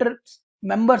computer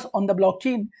members on the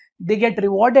blockchain, they get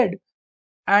rewarded,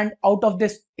 and out of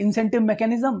this incentive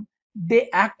mechanism, they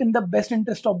act in the best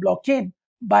interest of blockchain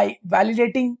by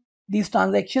validating these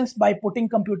transactions by putting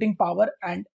computing power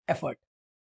and effort.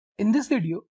 In this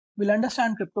video, we'll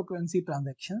understand cryptocurrency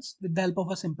transactions with the help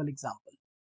of a simple example.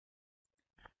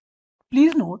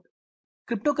 Please note,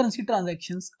 cryptocurrency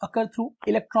transactions occur through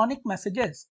electronic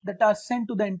messages that are sent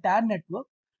to the entire network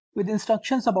with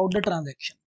instructions about the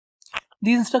transaction.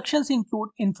 These instructions include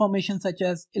information such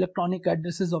as electronic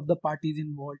addresses of the parties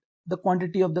involved, the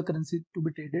quantity of the currency to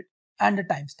be traded, and a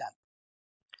timestamp.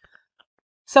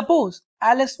 Suppose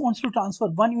Alice wants to transfer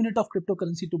 1 unit of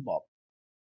cryptocurrency to Bob.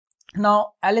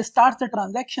 Now, Alice starts the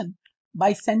transaction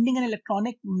by sending an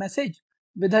electronic message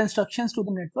with her instructions to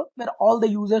the network where all the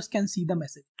users can see the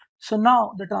message. So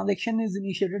now the transaction is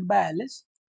initiated by Alice.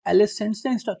 Alice sends the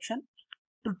instruction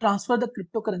to transfer the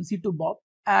cryptocurrency to Bob,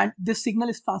 and this signal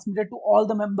is transmitted to all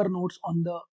the member nodes on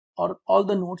the all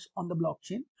the nodes on the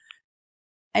blockchain.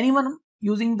 Anyone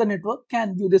using the network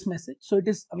can view this message, so it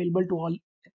is available to all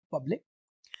public.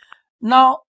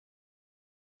 Now,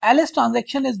 Alice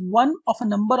transaction is one of a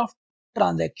number of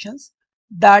transactions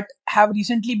that have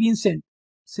recently been sent.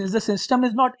 Since the system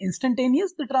is not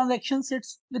instantaneous, the transaction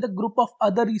sits with a group of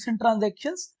other recent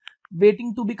transactions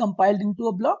waiting to be compiled into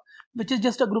a block, which is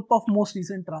just a group of most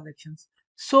recent transactions.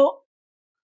 So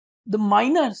the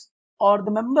miners or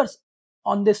the members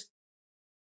on this,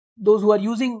 those who are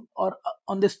using or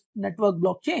on this network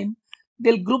blockchain,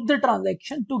 they'll group the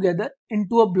transaction together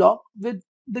into a block with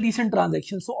the recent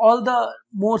transactions. So all the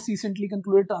most recently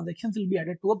concluded transactions will be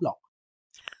added to a block.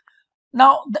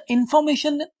 Now the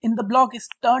information in the block is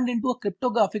turned into a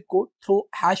cryptographic code through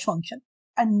hash function,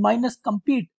 and miners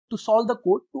compete to solve the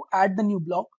code to add the new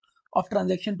block of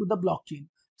transaction to the blockchain.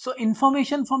 So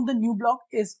information from the new block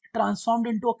is transformed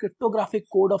into a cryptographic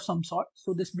code of some sort.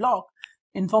 So this block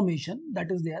information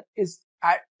that is there is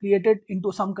created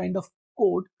into some kind of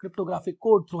code, cryptographic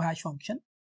code through hash function,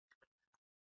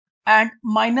 and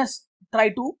miners try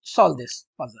to solve this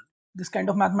puzzle, this kind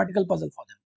of mathematical puzzle for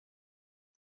them.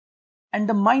 And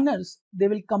the miners, they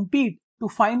will compete to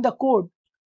find the code,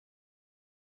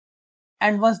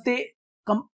 and once they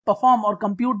perform or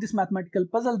compute this mathematical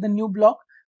puzzle, the new block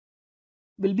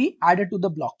will be added to the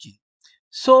blockchain.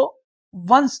 So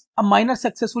once a miner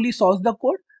successfully solves the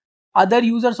code, other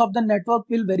users of the network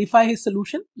will verify his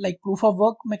solution, like proof of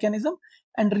work mechanism,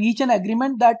 and reach an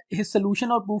agreement that his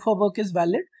solution or proof of work is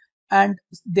valid, and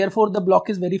therefore the block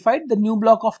is verified. The new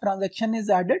block of transaction is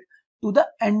added to the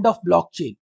end of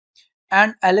blockchain,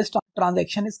 and Alice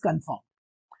transaction is confirmed.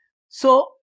 So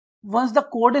once the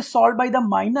code is solved by the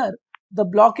miner, the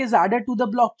block is added to the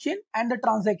blockchain and the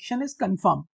transaction is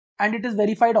confirmed, and it is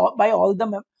verified by all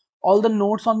the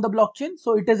nodes on the blockchain.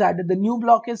 So it is added, the new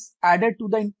block is added to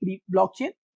the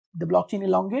blockchain, the blockchain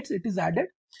elongates, it is added,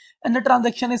 and the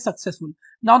transaction is successful.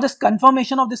 Now this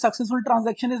confirmation of the successful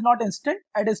transaction is not instant.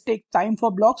 It is take time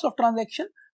for blocks of transaction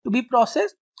to be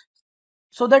processed,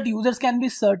 so that users can be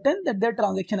certain that their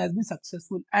transaction has been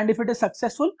successful, and if it is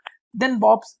successful, then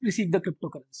Bobs receive the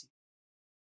cryptocurrency.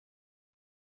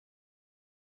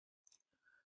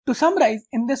 To summarize,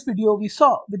 in this video we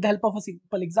saw, with the help of a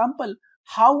simple example,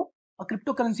 how a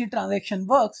cryptocurrency transaction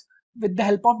works with the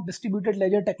help of distributed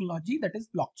ledger technology, that is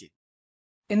blockchain.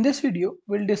 In this video,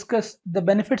 we'll discuss the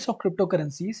benefits of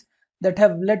cryptocurrencies that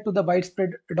have led to the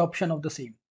widespread adoption of the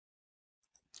same.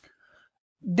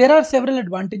 There are several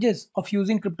advantages of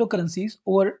using cryptocurrencies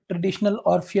over traditional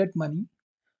or fiat money.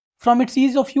 From its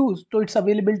ease of use to its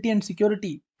availability and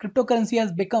security, cryptocurrency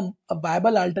has become a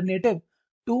viable alternative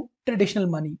to traditional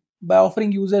money by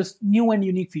offering users new and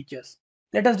unique features.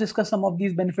 Let us discuss some of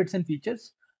these benefits and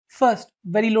features. First,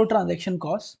 very low transaction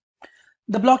costs.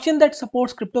 The blockchain that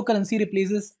supports cryptocurrency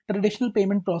replaces traditional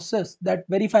payment process that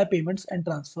verify payments and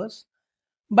transfers.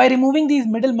 By removing these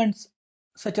middlemen,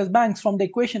 such as banks, from the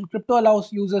equation, crypto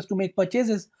allows users to make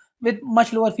purchases with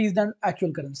much lower fees than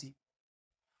actual currency.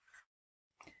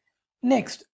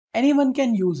 Next, anyone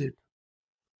can use it.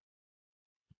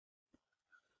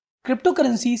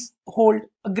 Cryptocurrencies hold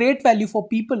a great value for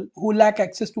people who lack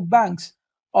access to banks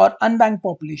or unbanked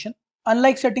population.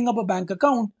 Unlike setting up a bank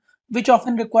account, which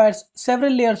often requires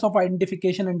several layers of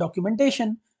identification and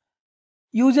documentation,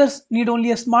 users need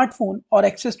only a smartphone or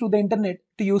access to the internet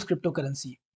to use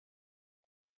cryptocurrency.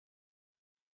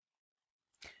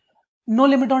 No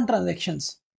limit on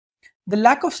transactions. The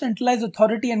lack of centralized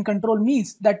authority and control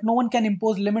means that no one can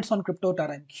impose limits on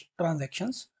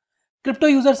transactions. Crypto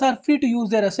users are free to use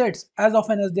their assets as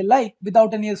often as they like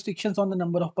without any restrictions on the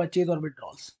number of purchase or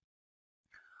withdrawals.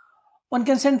 One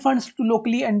can send funds to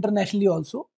locally and internationally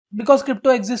also. Because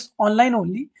crypto exists online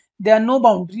only, there are no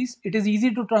boundaries. It is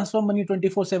easy to transfer money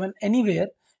 24/7 anywhere.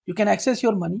 You can access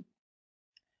your money.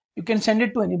 You can send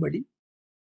it to anybody.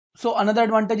 So another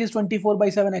advantage is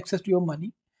 24/7 access to your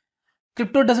money.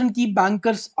 Crypto doesn't keep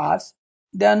bankers' hours.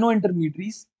 There are no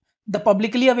intermediaries. The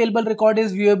publicly available record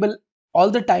is viewable all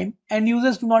the time, and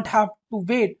users do not have to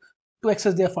wait to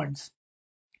access their funds.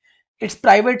 It's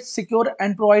private, secure,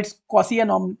 and provides quasi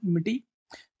anonymity.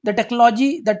 The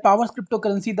technology that powers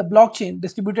cryptocurrency, the blockchain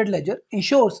distributed ledger,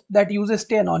 ensures that users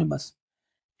stay anonymous.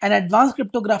 And advanced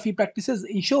cryptography practices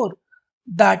ensure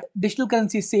that digital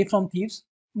currency is safe from thieves.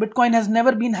 Bitcoin has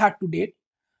never been hacked to date.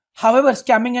 However,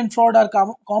 scamming and fraud are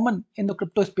common in the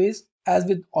crypto space, as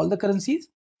with all the currencies.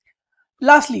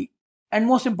 Lastly, and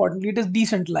most importantly, it is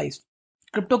decentralized.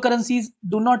 Cryptocurrencies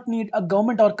do not need a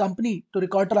government or company to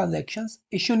record transactions,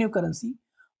 issue new currency,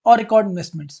 or record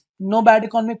investments. No bad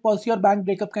economic policy or bank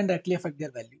breakup can directly affect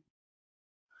their value.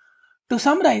 To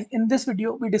summarize, in this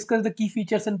video, we discuss the key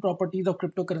features and properties of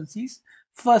cryptocurrencies.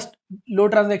 First, low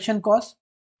transaction costs,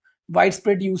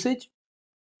 widespread usage,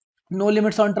 no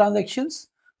limits on transactions.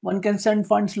 One can send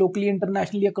funds locally,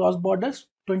 internationally across borders,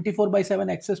 24/7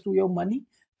 access to your money,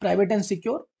 private and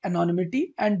secure,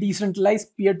 anonymity, and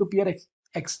decentralized peer-to-peer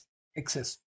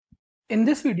access. In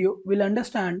this video, we'll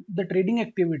understand the trading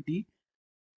activity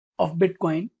of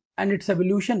Bitcoin and its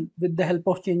evolution with the help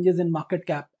of changes in market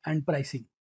cap and pricing.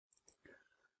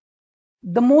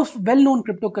 The most well-known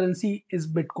cryptocurrency is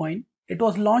Bitcoin. It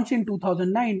was launched in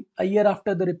 2009, a year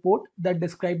after the report that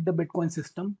described the Bitcoin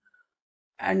system,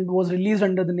 and was released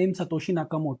under the name Satoshi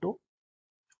Nakamoto.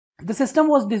 The system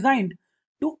was designed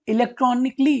to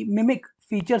electronically mimic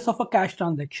features of a cash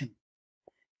transaction.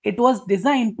 It was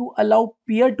designed to allow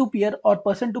peer-to-peer or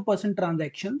person-to-person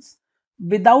transactions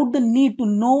without the need to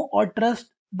know or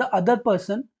trust the other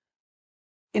person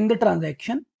in the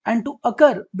transaction, and to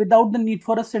occur without the need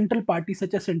for a central party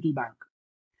such as central bank.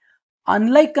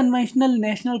 Unlike conventional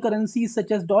national currencies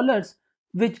such as dollars,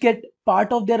 which get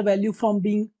part of their value from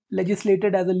being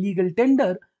legislated as a legal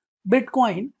tender,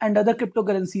 Bitcoin and other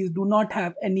cryptocurrencies do not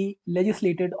have any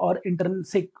legislated or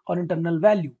intrinsic or internal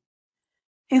value.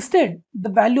 Instead, the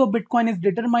value of Bitcoin is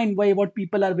determined by what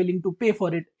people are willing to pay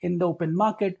for it in the open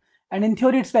market, and in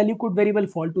theory, its value could very well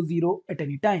fall to zero at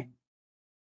any time.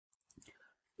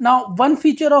 Now, one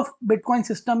feature of Bitcoin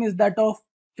system is that of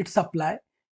its supply.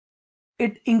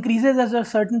 It increases at a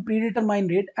certain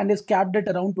predetermined rate and is capped at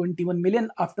around 21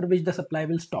 million, after which the supply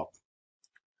will stop.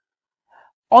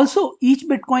 Also, each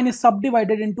Bitcoin is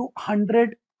subdivided into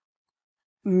 100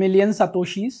 million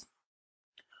Satoshis,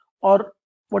 or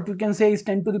what we can say is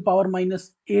 10 to the power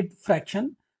minus 8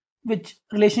 fraction, which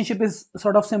relationship is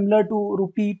sort of similar to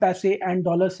rupee, paise, and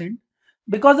dollar cent.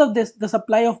 Because of this, the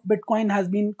supply of Bitcoin has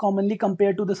been commonly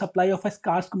compared to the supply of a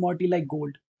scarce commodity like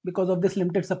gold, because of this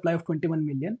limited supply of 21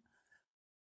 million.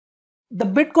 The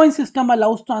Bitcoin system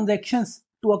allows transactions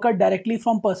to occur directly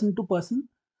from person to person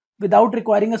without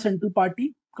requiring a central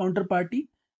party, counterparty,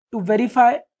 to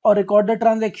verify or record the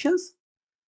transactions.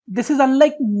 This is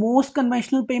unlike most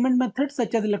conventional payment methods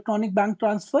such as electronic bank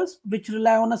transfers, which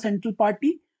rely on a central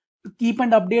party to keep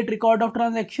and update record of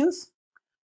transactions.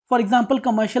 For example,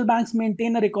 commercial banks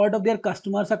maintain a record of their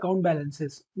customers' account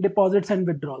balances, deposits, and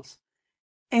withdrawals.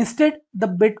 Instead, the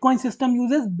Bitcoin system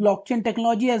uses blockchain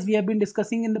technology, as we have been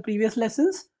discussing in the previous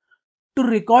lessons, to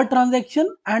record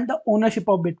transaction and the ownership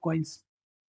of Bitcoins.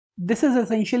 This is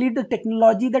essentially the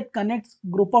technology that connects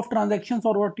group of transactions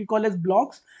or what we call as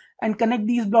blocks and connect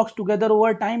these blocks together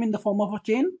over time in the form of a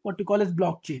chain, what we call as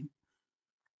blockchain.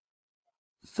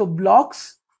 So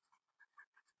blocks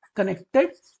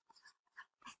connected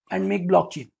and make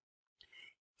blockchain.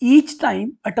 Each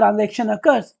time a transaction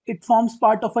occurs, it forms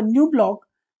part of a new block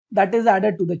that is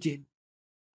added to the chain.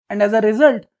 And as a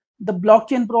result, the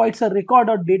blockchain provides a record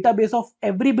or database of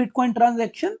every Bitcoin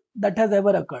transaction that has ever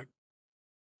occurred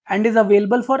and is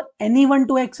available for anyone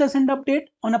to access and update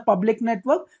on a public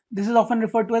network. This is often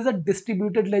referred to as a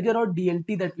distributed ledger or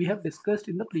DLT that we have discussed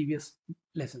in the previous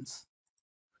lessons.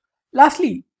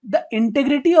 Lastly, the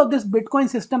integrity of this Bitcoin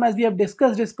system, as we have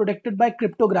discussed, is protected by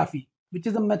cryptography, which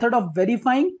is a method of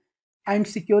verifying and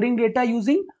securing data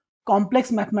using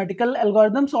complex mathematical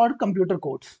algorithms or computer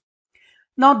codes.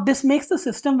 Now, this makes the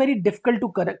system very difficult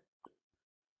to correct.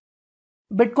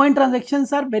 Bitcoin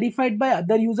transactions are verified by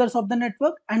other users of the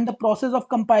network, and the process of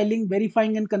compiling,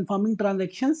 verifying, and confirming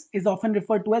transactions is often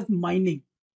referred to as mining.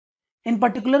 In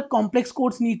particular, complex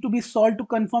codes need to be solved to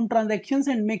confirm transactions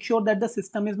and make sure that the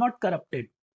system is not corrupted.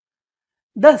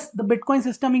 Thus, the Bitcoin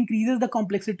system increases the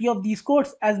complexity of these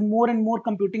codes as more and more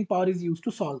computing power is used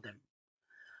to solve them.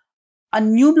 A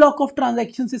new block of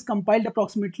transactions is compiled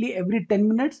approximately every 10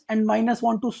 minutes, and miners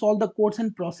want to solve the codes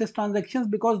and process transactions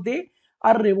because they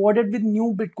are rewarded with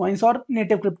new Bitcoins or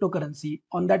native cryptocurrency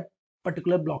on that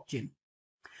particular blockchain.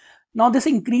 Now, this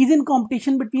increase in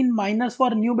competition between miners for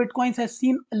new Bitcoins has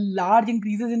seen large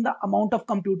increases in the amount of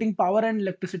computing power and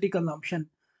electricity consumption,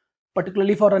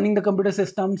 particularly for running the computer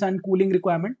systems and cooling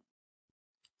requirement.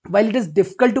 While it is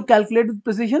difficult to calculate with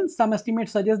precision, some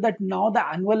estimates suggest that now the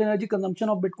annual energy consumption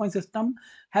of Bitcoin system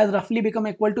has roughly become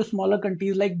equal to smaller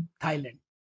countries like Thailand.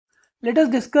 Let us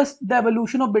discuss the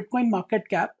evolution of Bitcoin market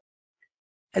cap.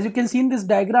 As you can see in this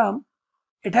diagram,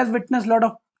 it has witnessed a lot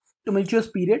of tumultuous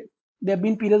period. There have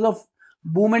been periods of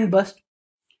boom and bust.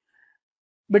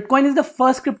 Bitcoin is the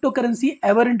first cryptocurrency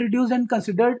ever introduced and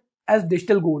considered as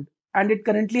digital gold, and it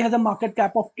currently has a market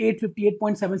cap of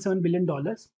 $858.77 billion,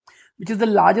 which is the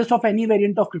largest of any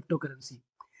variant of cryptocurrency.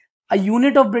 A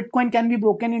unit of Bitcoin can be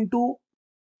broken into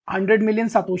 100 million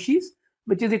satoshis,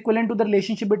 which is equivalent to the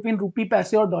relationship between rupee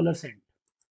paise or dollar cent.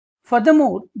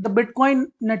 Furthermore, the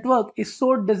Bitcoin network is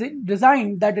so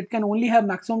designed that it can only have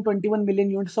maximum 21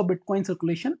 million units of Bitcoin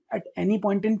circulation at any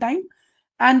point in time.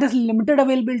 And this limited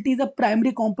availability is a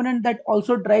primary component that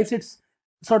also drives its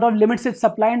sort of limits its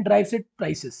supply and drives its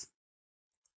prices.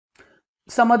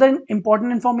 Some other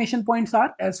important information points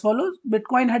are as follows.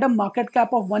 Bitcoin had a market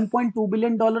cap of $1.2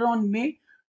 billion on May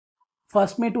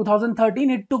 2013.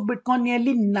 It took Bitcoin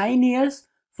nearly 9 years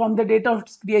from the date of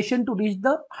its creation to reach the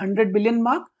 100 billion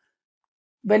mark,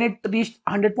 when it reached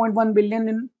 100.1 billion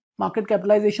in market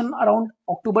capitalization around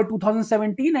October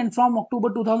 2017. And from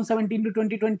October 2017 to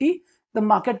 2020, the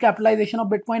market capitalization of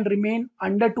Bitcoin remained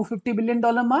under $250 billion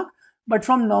mark. But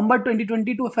from November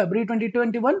 2020 to February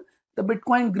 2021, the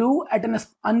Bitcoin grew at an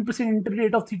unprecedented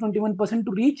rate of 321%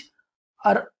 to reach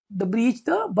the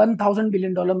 $1,000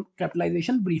 billion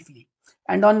capitalization briefly.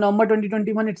 And on November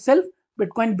 2021 itself,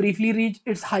 Bitcoin briefly reached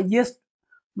its highest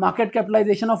market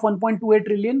capitalization of 1.28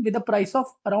 trillion with a price of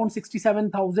around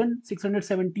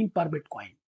 67,617 per Bitcoin.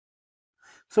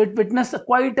 So it witnessed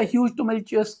quite a huge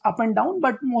tumultuous up and down,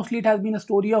 but mostly it has been a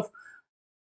story of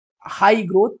high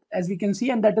growth, as we can see,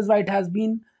 and that is why it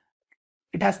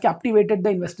has captivated the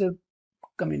investor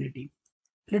community.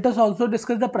 Let us also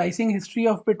discuss the pricing history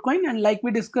of Bitcoin. And like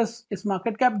we discussed its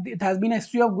market cap, it has been a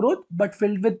history of growth but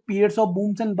filled with periods of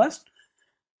booms and busts.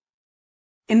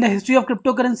 In the history of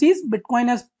cryptocurrencies, Bitcoin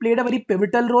has played a very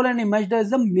pivotal role and emerged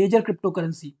as a major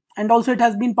cryptocurrency. And also it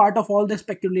has been part of all the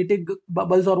speculative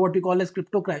bubbles, or what we call as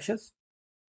crypto crashes.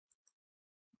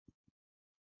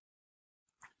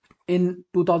 In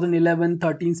 2011,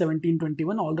 13, 17,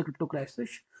 21, all the crypto crashes.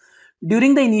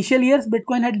 During the initial years,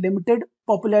 Bitcoin had limited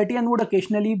popularity and would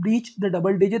occasionally breach the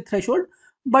double-digit threshold,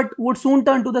 but would soon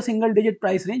turn to the single-digit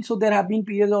price range. So there have been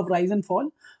periods of rise and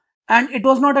fall. And it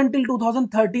was not until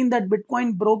 2013 that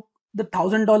Bitcoin broke the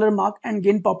 $1,000 mark and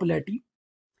gained popularity.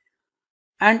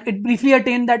 And it briefly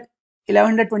attained that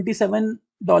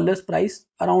 $1,127 price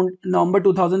around November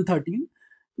 2013.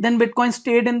 Then Bitcoin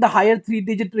stayed in the higher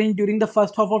three-digit range during the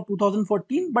first half of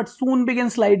 2014, but soon began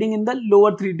sliding in the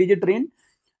lower three-digit range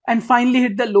and finally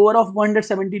hit the lower of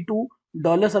 $172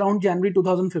 around January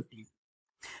 2015.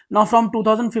 Now from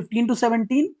 2015 to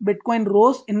 17, Bitcoin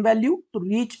rose in value to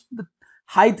reach the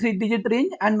high three-digit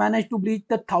range and managed to breach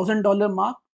the $1,000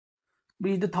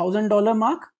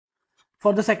 mark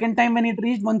for the second time when it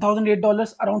reached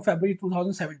 $1,008 around February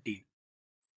 2017.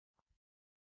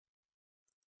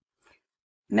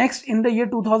 Next, in the year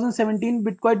 2017,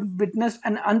 Bitcoin witnessed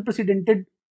an unprecedented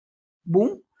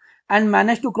boom and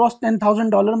managed to cross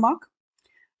 $10,000 mark.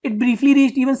 It briefly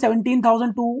reached even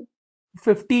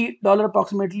 $17,250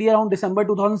 approximately around December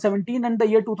 2017, and the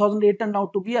year 2008 turned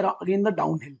out to be again the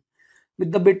downhill,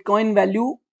 with the Bitcoin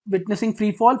value witnessing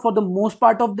free fall for the most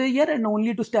part of the year and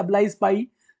only to stabilize by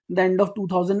the end of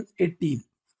 2018,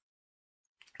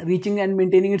 reaching and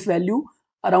maintaining its value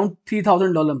around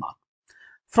 $3,000 mark.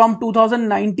 From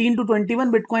 2019 to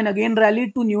 21, Bitcoin again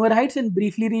rallied to newer heights and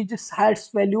briefly reached its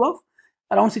highest value of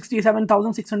around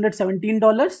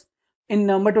 $67,617 in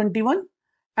November 21.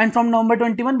 And from November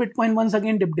 21, Bitcoin once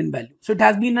again dipped in value. So it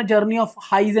has been a journey of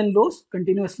highs and lows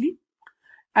continuously.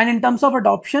 And in terms of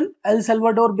adoption, El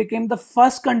Salvador became the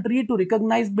first country to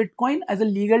recognize Bitcoin as a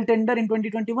legal tender in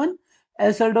 2021.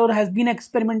 El Salvador has been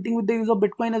experimenting with the use of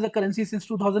Bitcoin as a currency since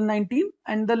 2019,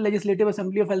 and the Legislative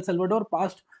Assembly of El Salvador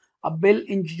passed a bill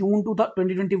in June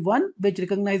 2021 which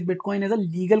recognized Bitcoin as a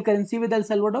legal currency with El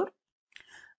Salvador.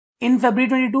 In February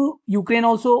 22, Ukraine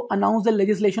also announced the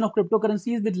legislation of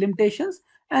cryptocurrencies with limitations,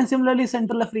 and similarly,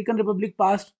 Central African Republic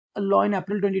passed a law in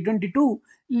April 2022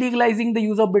 legalizing the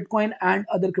use of Bitcoin and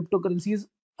other cryptocurrencies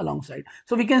alongside.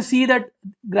 So we can see that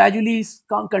gradually,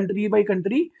 country by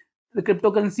country, the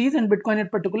cryptocurrencies and Bitcoin in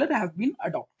particular have been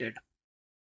adopted.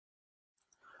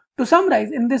 To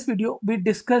summarize, in this video, we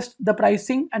discussed the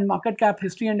pricing and market cap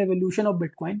history and evolution of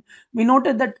Bitcoin. We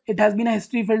noted that it has been a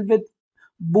history filled with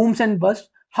booms and busts.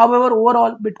 However,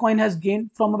 overall, Bitcoin has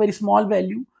gained from a very small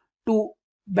value to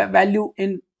value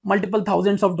in multiple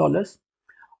thousands of dollars.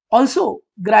 Also,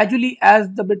 gradually,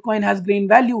 as the Bitcoin has gained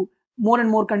value, more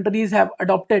and more countries have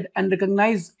adopted and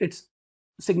recognized its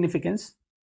significance.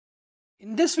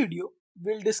 In this video,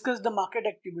 we'll discuss the market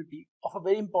activity of a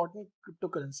very important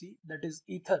cryptocurrency, that is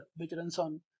Ether, which runs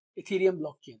on Ethereum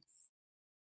blockchain.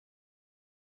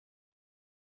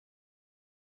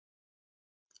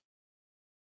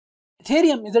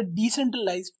 Ethereum is a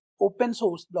decentralized open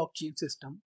source blockchain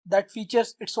system that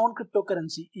features its own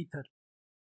cryptocurrency, Ether.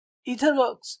 Ether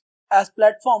works as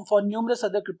platform for numerous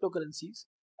other cryptocurrencies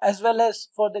as well as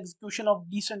for the execution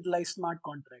of decentralized smart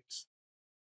contracts.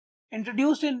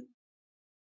 Introduced in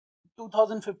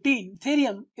 2015,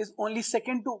 Ethereum is only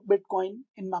second to Bitcoin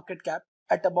in market cap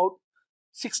at about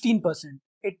 16%.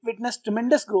 It witnessed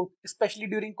tremendous growth, especially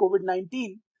during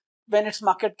COVID-19, when its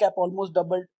market cap almost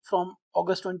doubled from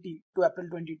August 20 to April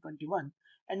 2021.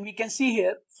 And we can see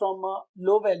here from a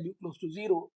low value close to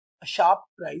zero, a sharp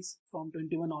rise from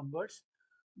 21 onwards.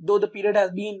 Though the period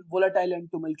has been volatile and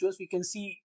tumultuous, we can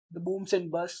see the booms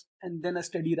and busts and then a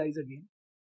steady rise again.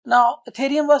 Now,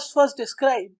 Ethereum was first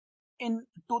described in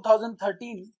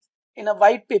 2013 in a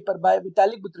white paper by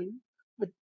Vitalik Buterin.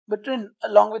 Buterin,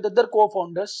 along with other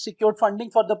co-founders, secured funding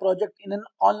for the project in an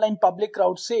online public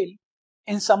crowd sale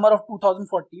in summer of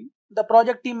 2014. The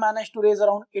project team managed to raise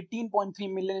around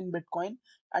 18.3 million in Bitcoin,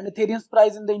 and Ethereum's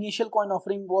price in the initial coin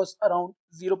offering was around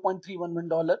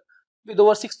 $0.311, with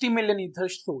over 60 million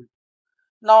Ethers sold.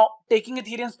 Now, taking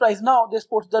Ethereum's price now, this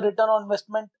puts the return on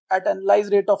investment at an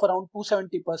annualized rate of around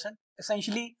 270%,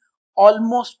 essentially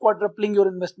almost quadrupling your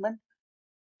investment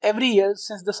every year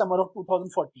since the summer of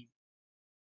 2014.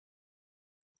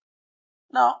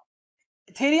 Now,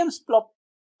 Ethereum's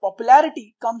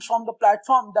popularity comes from the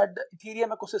platform that the Ethereum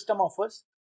ecosystem offers.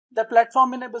 The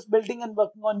platform enables building and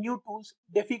working on new tools,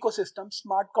 DeFi ecosystem,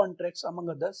 smart contracts, among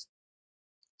others.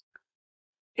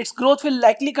 Its growth will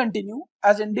likely continue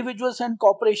as individuals and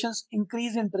corporations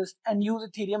increase interest and use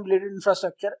Ethereum related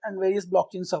infrastructure and various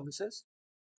blockchain services.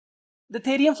 The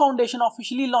Ethereum Foundation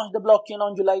officially launched the blockchain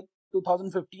on July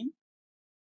 2015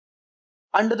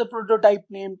 under the prototype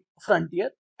named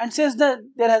Frontier, and since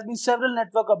then there has been several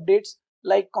network updates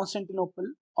like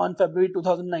Constantinople on February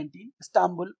 2019,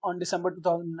 Istanbul on December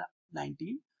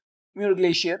 2019, Muir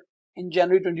Glacier in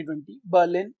January 2020,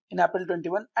 Berlin in April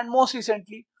 21, and most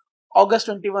recently August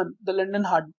 21, the London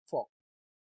hard fork.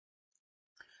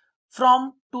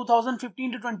 From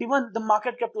 2015 to 21, the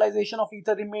market capitalization of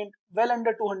Ether remained well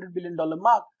under $200 billion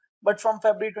mark, but from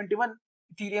February 21,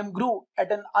 Ethereum grew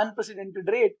at an unprecedented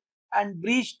rate and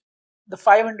breached the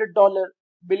 $500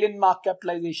 billion mark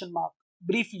capitalization mark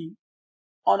briefly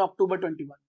on October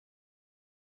 21.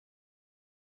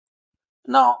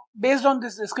 Now, based on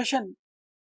this discussion,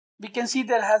 we can see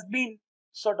there has been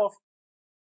sort of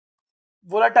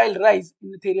volatile rise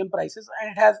in Ethereum prices,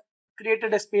 and it has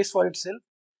created a space for itself.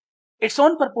 Its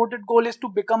own purported goal is to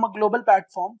become a global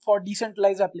platform for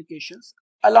decentralized applications,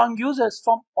 allowing users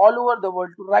from all over the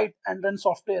world to write and run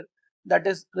software that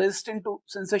is resistant to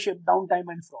censorship, downtime,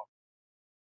 and fraud.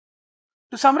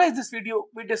 To summarize this video,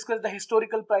 we discussed the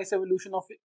historical price evolution of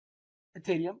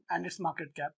Ethereum and its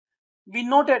market cap. We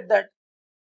noted that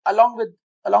along with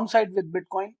alongside with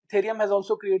Bitcoin, Ethereum has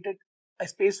also created a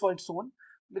space for its own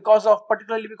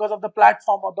particularly because of the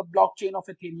platform or the blockchain of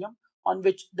Ethereum on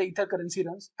which the Ether currency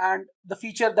runs and the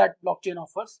feature that blockchain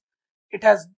offers. It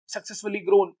has successfully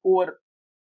grown over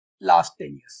last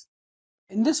 10 years.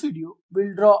 In this video,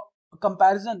 we'll draw a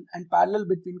comparison and parallel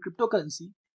between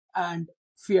cryptocurrency and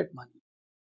fiat money.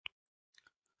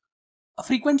 A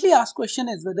frequently asked question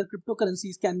is whether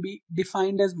cryptocurrencies can be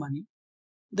defined as money.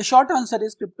 The short answer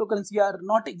is cryptocurrency are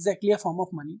not exactly a form of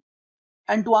money.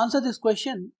 And to answer this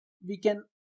question, we can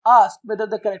ask whether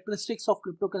the characteristics of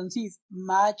cryptocurrencies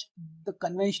match the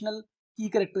conventional key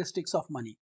characteristics of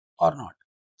money or not.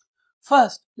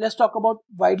 First, let's talk about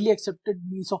widely accepted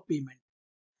means of payment.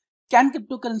 Can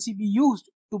cryptocurrency be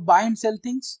used to buy and sell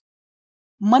things?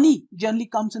 Money generally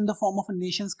comes in the form of a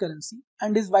nation's currency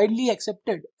and is widely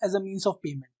accepted as a means of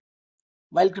payment.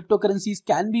 While cryptocurrencies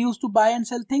can be used to buy and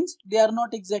sell things, they are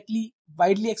not exactly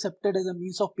widely accepted as a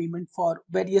means of payment for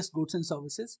various goods and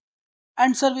services.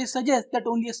 And surveys suggest that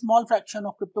only a small fraction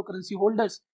of cryptocurrency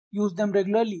holders use them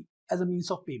regularly as a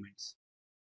means of payments.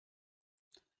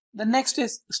 The next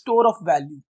is store of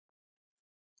value.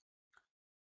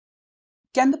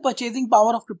 Can the purchasing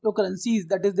power of cryptocurrencies,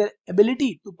 that is their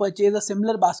ability to purchase a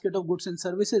similar basket of goods and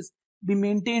services, be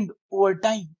maintained over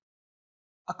time,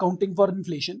 accounting for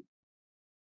inflation?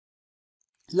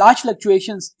 Large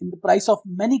fluctuations in the price of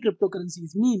many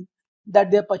cryptocurrencies mean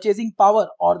that their purchasing power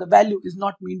or the value is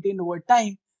not maintained over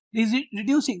time,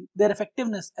 reducing their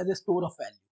effectiveness as a store of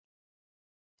value.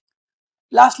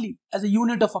 Lastly, as a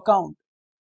unit of account,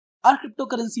 are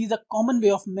cryptocurrencies a common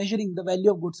way of measuring the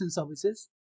value of goods and services?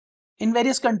 In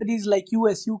various countries like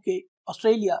US, UK,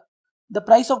 Australia, the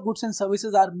price of goods and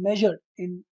services are measured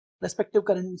in respective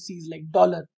currencies like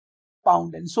dollar,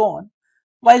 pound, and so on.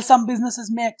 While some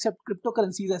businesses may accept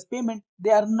cryptocurrencies as payment, they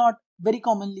are not very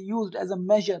commonly used as a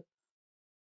measure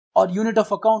or unit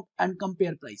of account and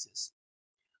compare prices.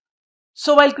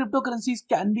 So while cryptocurrencies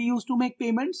can be used to make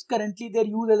payments, currently their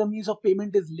use as a means of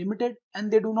payment is limited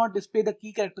and they do not display the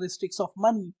key characteristics of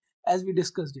money as we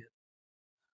discussed here.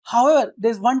 However,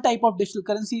 there is one type of digital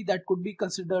currency that could be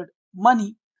considered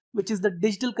money, which is the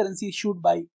digital currency issued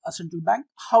by a central bank.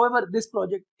 However, this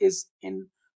project is in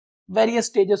various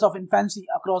stages of infancy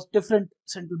across different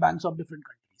central banks of different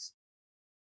countries.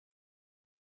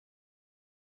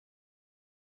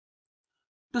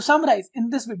 To summarize, in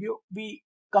this video, we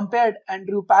compared and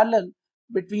drew parallel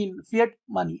between fiat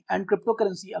money and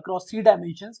cryptocurrency across three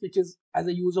dimensions, which is as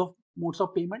a use of modes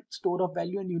of payment, store of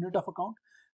value, and unit of account.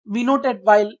 We noted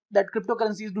while that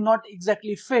cryptocurrencies do not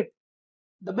exactly fit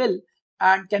the bill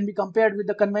and can be compared with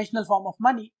the conventional form of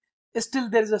money, still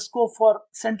there is a scope for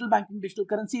central banking digital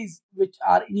currencies which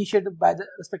are initiated by the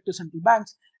respective central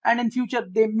banks, and in future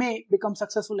they may become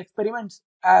successful experiments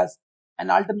as an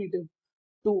alternative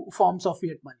to forms of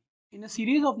fiat money. In a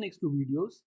series of next two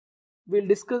videos, we'll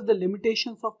discuss the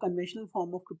limitations of conventional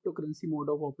form of cryptocurrency mode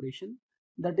of operation,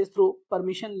 that is through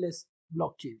permissionless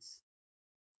blockchains.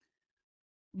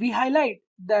 We highlight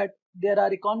that there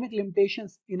are economic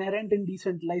limitations inherent in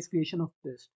decentralized creation of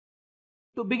trust.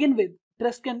 To begin with,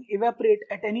 trust can evaporate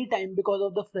at any time because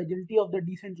of the fragility of the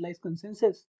decentralized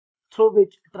consensus through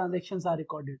which transactions are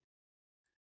recorded.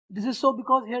 This is so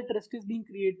because here trust is being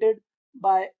created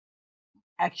by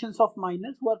actions of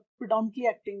minors who are predominantly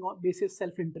acting on basis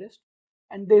self-interest,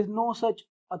 and there is no such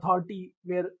authority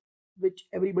which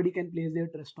everybody can place their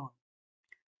trust on.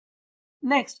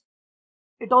 Next,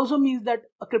 it also means that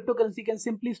a cryptocurrency can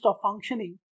simply stop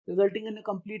functioning, resulting in a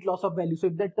complete loss of value. So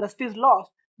if that trust is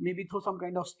lost, maybe through some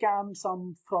kind of scam,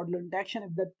 some fraudulent action,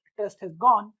 if that trust has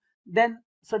gone, then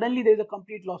suddenly there is a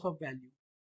complete loss of value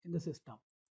in the system.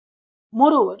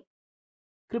 Moreover,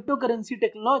 cryptocurrency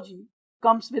technology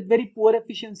comes with very poor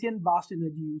efficiency and vast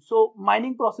energy use. So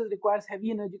mining process requires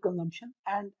heavy energy consumption,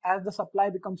 and as the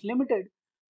supply becomes limited,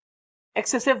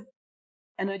 excessive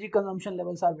energy consumption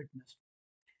levels are witnessed.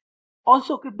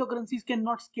 Also, cryptocurrencies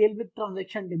cannot scale with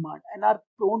transaction demand and are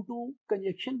prone to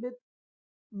congestion with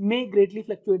may greatly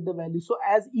fluctuate the value. So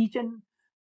as each and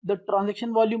the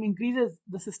transaction volume increases,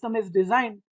 the system is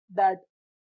designed that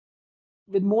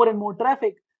with more and more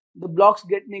traffic, the blocks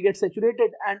may get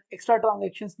saturated and extra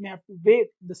transactions may have to wait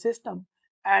in the system,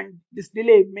 and this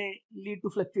delay may lead to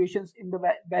fluctuations in the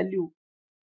value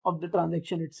of the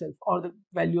transaction itself or the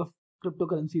value of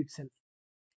cryptocurrency itself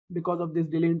because of this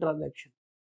delay in transaction.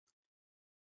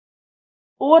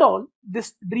 Overall,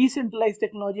 this decentralized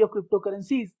technology of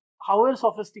cryptocurrencies, however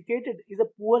sophisticated,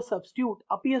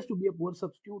 appears to be a poor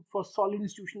substitute for solid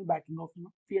institutional backing of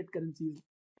fiat currencies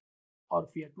or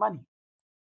fiat money.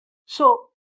 So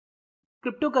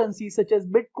Cryptocurrencies such as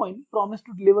Bitcoin promise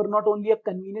to deliver not only a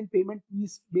convenient payment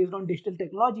means based on digital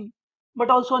technology, but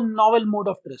also a novel mode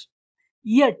of trust.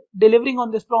 Yet, delivering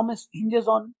on this promise hinges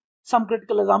on some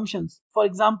critical assumptions. For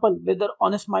example, whether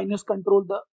honest miners control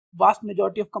the vast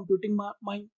majority of computing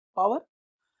mind power,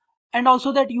 and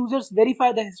also that users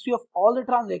verify the history of all the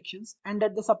transactions and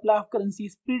that the supply of currency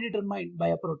is predetermined by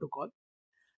a protocol.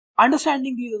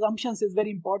 Understanding these assumptions is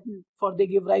very important, for they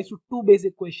give rise to two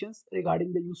basic questions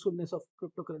regarding the usefulness of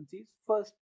cryptocurrencies.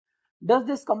 First, does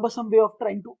this cumbersome way of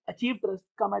trying to achieve trust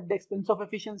come at the expense of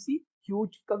efficiency,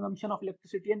 huge consumption of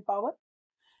electricity and power?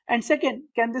 And second,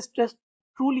 can this trust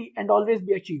truly and always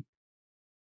be achieved?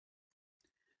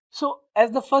 So,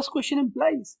 as the first question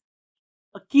implies,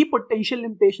 a key potential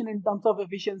limitation in terms of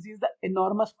efficiency is the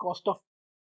enormous cost of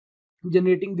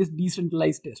generating this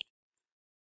decentralized test.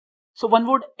 So one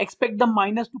would expect the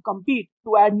miners to compete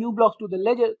to add new blocks to the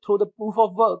ledger through the proof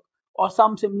of work or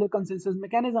some similar consensus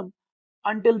mechanism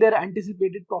until their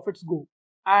anticipated profits go.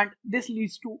 And this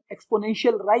leads to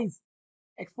exponential rise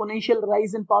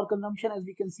in power consumption, as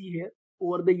we can see here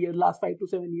over the last 5 to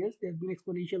 7 years. There's been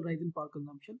exponential rise in power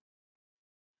consumption.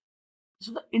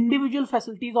 So the individual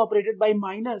facilities operated by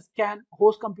miners can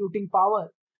host computing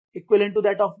power equivalent to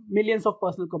that of millions of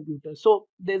personal computers. So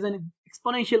there's an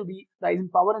exponential rise in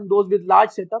power, and those with large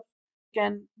setups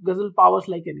can guzzle powers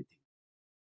like anything.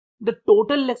 The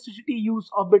total electricity use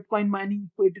of Bitcoin mining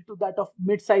equated to that of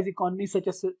mid-sized economies such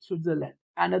as Switzerland.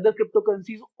 And other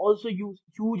cryptocurrencies also use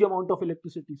huge amount of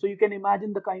electricity. So you can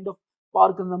imagine the kind of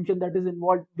power consumption that is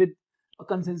involved with a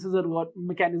consensus or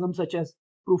mechanism such as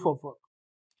proof of work.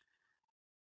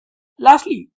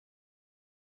 Lastly,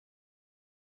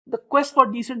 the quest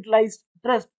for decentralized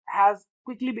trust has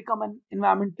quickly become an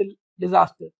environmental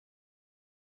disaster.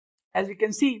 As we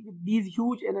can see, with these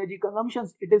huge energy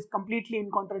consumptions, it is completely in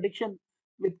contradiction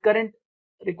with current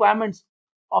requirements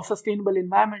of sustainable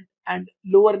environment and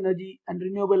lower energy and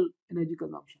renewable energy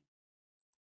consumption.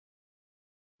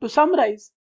 To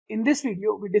summarize, in this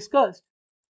video, we discussed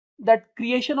that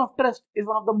creation of trust is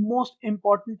one of the most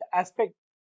important aspects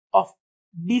of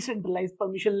decentralized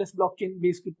permissionless blockchain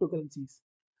based cryptocurrencies.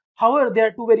 However, there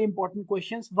are two very important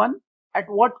questions. One, at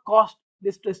what cost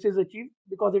this trust is achieved,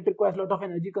 because it requires a lot of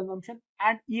energy consumption,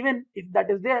 and even if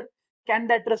that is there, can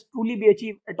that trust truly be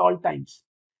achieved at all times?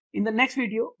 In the next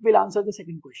video, we'll answer the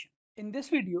second question. In this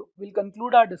video, we'll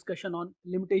conclude our discussion on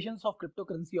limitations of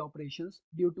cryptocurrency operations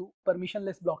due to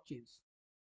permissionless blockchains.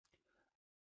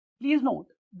 Please note,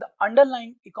 the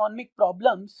underlying economic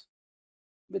problems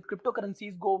with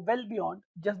cryptocurrencies go well beyond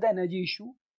just the energy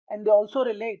issue, and they also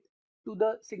relate to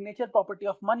the signature property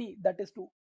of money, that is to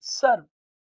serve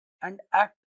and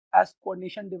act as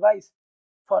coordination device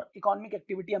for economic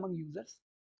activity among users.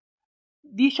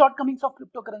 These shortcomings of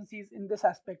cryptocurrencies in this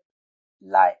aspect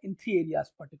lie in three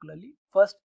areas particularly.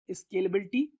 First is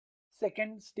scalability,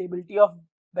 second stability of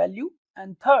value,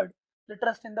 and third the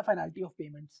trust in the finality of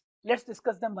payments. Let's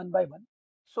discuss them one by one.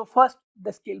 So first,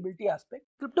 the scalability aspect.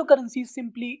 Cryptocurrencies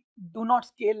simply do not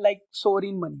scale like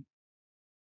sovereign money.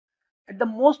 At the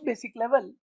most basic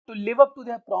level, to live up to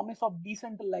their promise of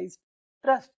decentralized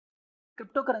trust,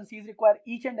 cryptocurrencies require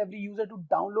each and every user to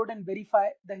download and verify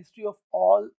the history of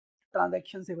all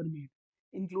transactions ever made,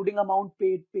 including amount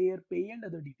paid, payer, pay, and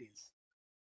other details.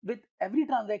 With every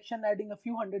transaction adding a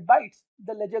few hundred bytes,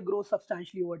 the ledger grows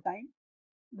substantially over time.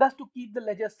 Thus, to keep the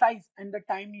ledger size and the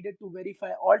time needed to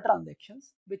verify all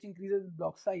transactions, which increases the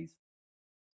block size.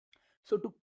 So,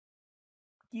 to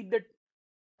keep the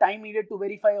time needed to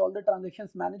verify all the transactions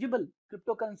manageable,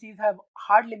 cryptocurrencies have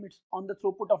hard limits on the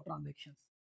throughput of transactions.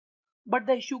 But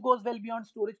the issue goes well beyond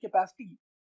storage capacity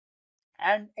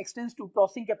and extends to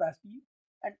processing capacity,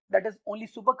 and that is only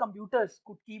supercomputers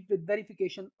could keep with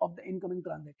verification of the incoming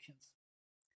transactions.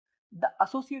 The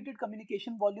associated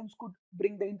communication volumes could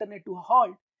bring the internet to a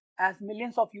halt as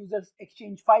millions of users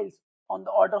exchange files on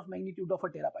the order of magnitude of a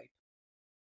terabyte.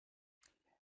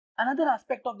 Another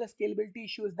aspect of the scalability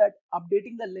issue is that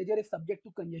updating the ledger is subject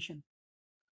to congestion.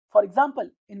 For example,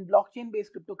 in blockchain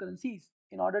based cryptocurrencies,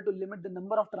 in order to limit the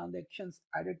number of transactions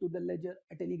added to the ledger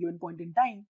at any given point in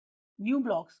time, new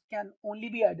blocks can only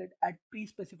be added at pre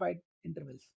specified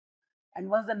intervals. And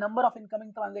once the number of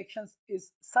incoming transactions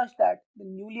is such that the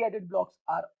newly added blocks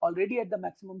are already at the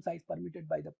maximum size permitted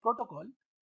by the protocol,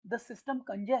 the system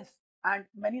congests and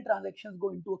many transactions go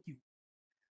into a queue.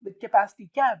 With capacity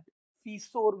capped, fees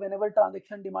soar whenever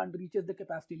transaction demand reaches the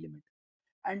capacity limit,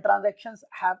 and transactions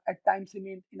have at times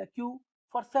remained in a queue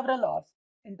for several hours,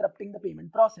 interrupting the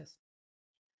payment process.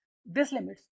 This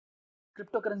limits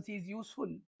cryptocurrency's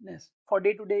usefulness for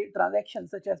day-to-day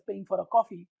transactions such as paying for a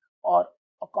coffee or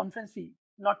a conference fee,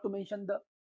 not to mention the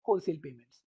wholesale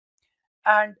payments.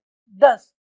 And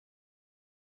thus,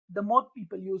 the more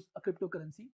people use a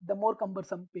cryptocurrency, the more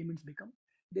cumbersome payments become.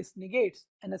 This negates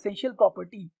an essential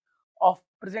property of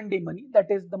present day money. That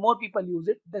is, the more people use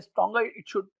it, the stronger it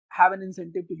should have an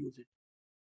incentive to use it.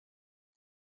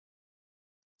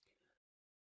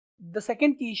 The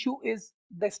second key issue is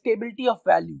the stability of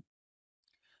value.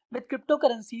 With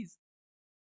cryptocurrencies,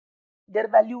 their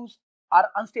values are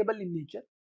unstable in nature.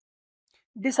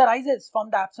 This arises from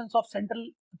the absence of central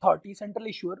authority, central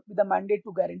issuer with a mandate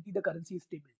to guarantee the currency's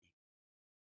stability.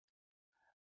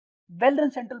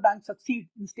 Well-run central banks succeed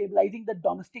in stabilizing the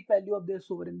domestic value of their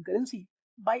sovereign currency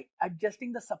by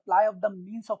adjusting the supply of the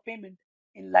means of payment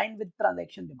in line with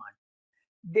transaction demand.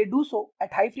 They do so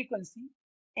at high frequency,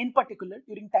 in particular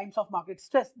during times of market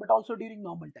stress, but also during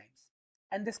normal times.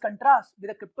 And this contrasts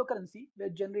with a cryptocurrency where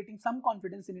generating some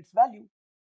confidence in its value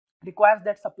requires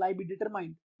that supply be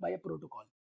determined by a protocol.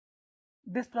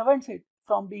 This prevents it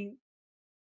from being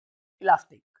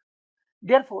elastic.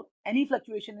 Therefore, any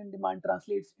fluctuation in demand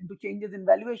translates into changes in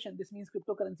valuation. This means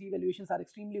cryptocurrency valuations are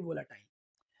extremely volatile.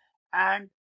 And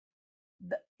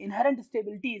the inherent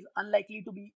stability is unlikely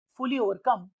to be fully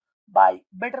overcome by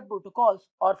better protocols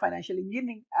or financial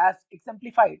engineering, as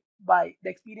exemplified by the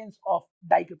experience of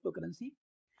DAI cryptocurrency.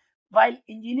 While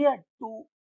engineered to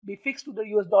be fixed to the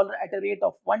US dollar at a rate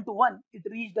of 1 to 1, it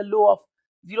reached a low of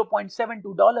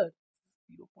 $0.72,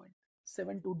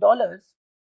 $0.72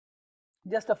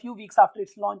 just a few weeks after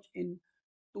its launch in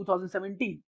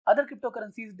 2017. Other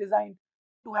cryptocurrencies designed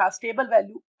to have stable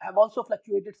value have also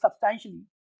fluctuated substantially,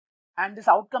 and this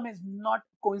outcome is not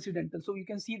coincidental. So you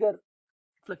can see their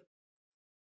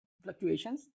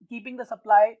fluctuations. Keeping the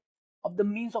supply of the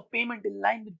means of payment in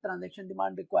line with transaction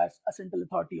demand requires a central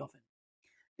authority often,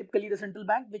 typically the central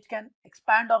bank, which can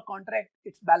expand or contract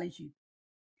its balance sheet.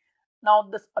 Now,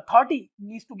 this authority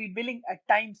needs to be willing at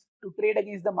times to trade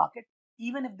against the market,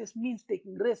 even if this means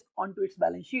taking risk onto its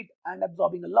balance sheet and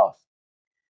absorbing a loss.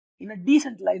 In a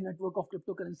decentralized network of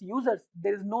cryptocurrency users,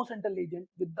 there is no central agent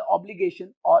with the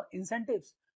obligation or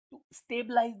incentives to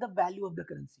stabilize the value of the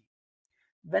currency.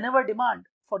 Whenever demand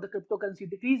for the cryptocurrency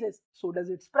decreases, so does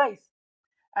its price.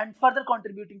 And further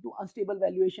contributing to unstable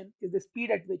valuation is the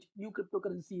speed at which new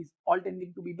cryptocurrencies, all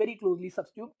tending to be very closely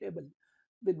substitutable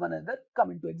with one another,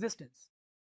 come into existence.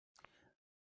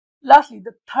 Lastly,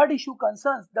 the third issue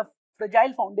concerns the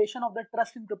fragile foundation of the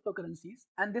trust in cryptocurrencies,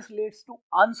 and this leads to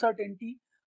uncertainty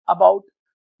about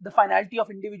the finality of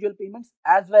individual payments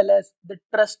as well as the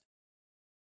trust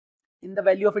in the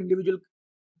value of individual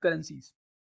currencies.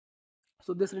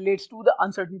 So, this relates to the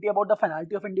uncertainty about the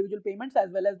finality of individual payments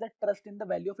as well as the trust in the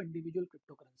value of individual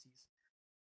cryptocurrencies.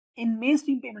 In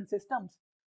mainstream payment systems,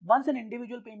 once an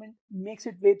individual payment makes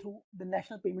its way through the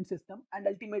national payment system and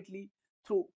ultimately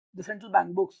through the central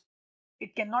bank books,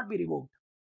 it cannot be revoked.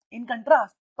 In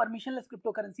contrast, permissionless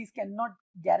cryptocurrencies cannot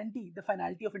guarantee the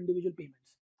finality of individual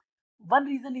payments. One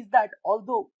reason is that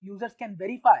although users can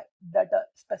verify that a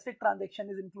specific transaction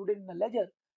is included in a ledger,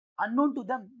 unknown to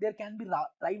them, there can be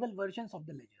rival versions of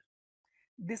the ledger.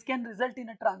 This can result in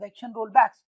a transaction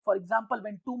rollbacks. For example,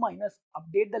 when two miners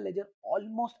update the ledger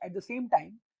almost at the same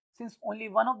time, since only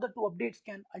one of the two updates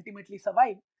can ultimately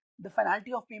survive, the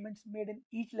finality of payments made in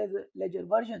each ledger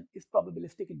version is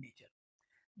probabilistic in nature.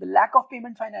 The lack of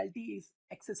payment finality is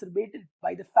exacerbated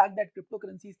by the fact that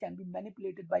cryptocurrencies can be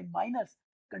manipulated by miners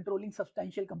controlling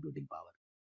substantial computing power.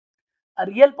 A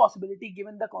real possibility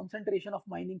given the concentration of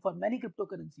mining for many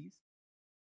cryptocurrencies.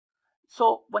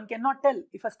 So one cannot tell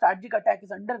if a strategic attack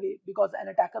is underway because an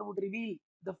attacker would reveal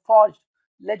the forged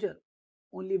ledger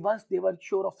only once they were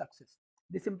sure of success.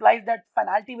 This implies that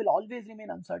finality will always remain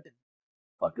uncertain.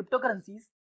 For cryptocurrencies,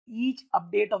 each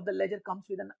update of the ledger comes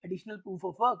with an additional proof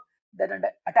of work that an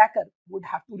attacker would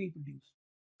have to reproduce.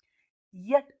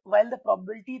 Yet, while the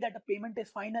probability that a payment is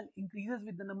final increases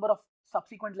with the number of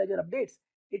subsequent ledger updates,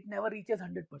 it never reaches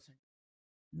 100%.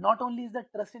 Not only is the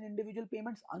trust in individual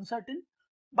payments uncertain,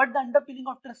 but the underpinning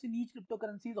of trust in each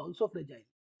cryptocurrency is also fragile.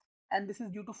 And this is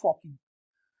due to forking.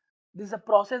 This is a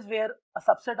process where a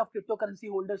subset of cryptocurrency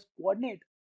holders coordinate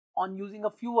on using a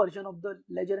few versions of the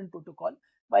ledger and protocol,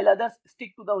 while others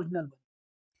stick to the original one.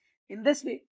 In this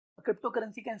way, a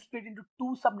cryptocurrency can split into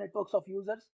two subnetworks of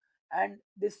users, and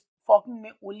this forking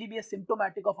may only be a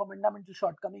symptomatic of a fundamental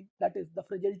shortcoming, that is, the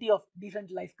fragility of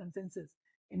decentralized consensus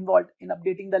involved in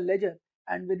updating the ledger,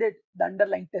 and with it, the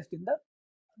underlying trust in the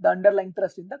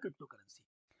cryptocurrency.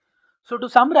 So to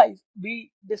summarize,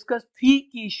 we discussed three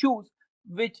key issues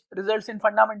which results in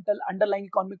fundamental underlying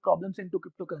economic problems into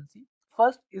cryptocurrency.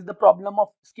 First is the problem of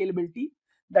scalability,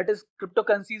 that is,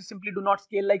 cryptocurrencies simply do not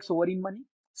scale like sovereign money.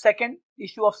 Second,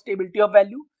 issue of stability of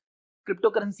value.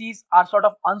 Cryptocurrencies are sort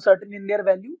of uncertain in their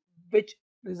value, which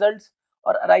results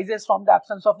or arises from the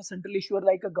absence of a central issuer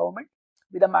like a government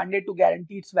with a mandate to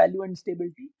guarantee its value and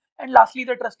stability. And lastly,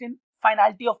 the trust in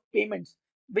finality of payments,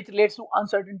 which relates to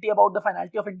uncertainty about the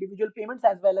finality of individual payments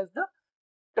as well as the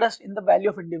trust in the value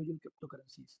of individual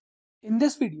cryptocurrencies. In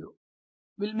this video,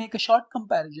 we'll make a short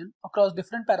comparison across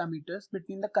different parameters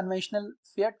between the conventional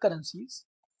fiat currencies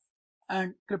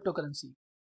and cryptocurrency.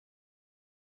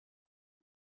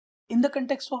 In the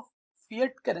context of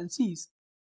fiat currencies,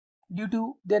 due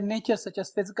to their nature such as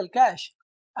physical cash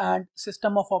and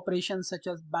system of operations such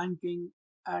as banking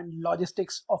and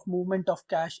logistics of movement of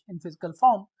cash in physical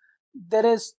form, there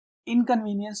is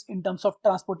inconvenience in terms of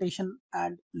transportation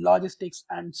and logistics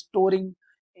and storing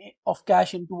of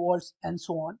cash into vaults and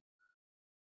so on.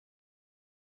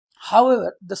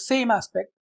 However, the same aspect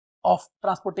of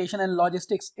transportation and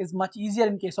logistics is much easier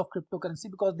in case of cryptocurrency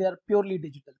because they are purely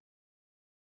digital.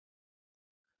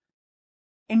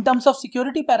 In terms of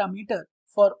security parameter,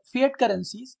 for fiat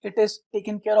currencies, it is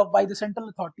taken care of by the central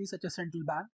authorities such as central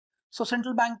bank. So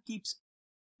central bank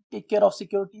take care of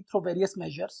security through various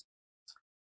measures.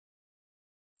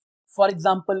 For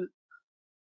example,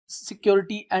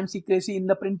 security and secrecy in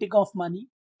the printing of money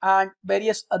and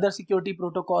various other security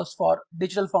protocols for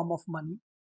digital form of money.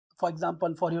 For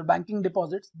example, for your banking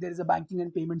deposits, there is a banking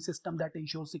and payment system that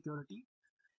ensures security.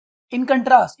 In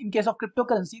contrast, in case of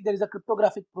cryptocurrency, there is a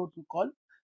cryptographic protocol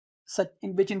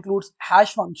in which includes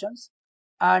hash functions,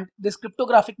 and this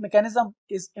cryptographic mechanism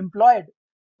is employed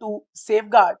to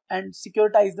safeguard and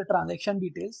securitize the transaction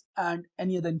details and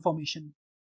any other information.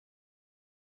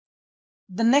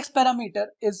 The next parameter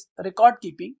is record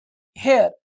keeping.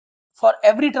 Here, for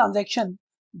every transaction,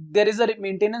 there is a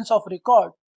maintenance of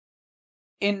record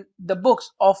in the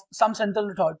books of some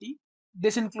central authority.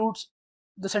 This includes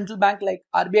the central bank like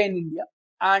RBI in India,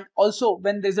 and also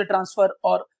when there is a transfer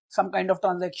or some kind of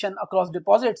transaction across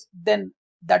deposits, then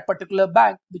that particular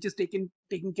bank which is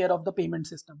taking care of the payment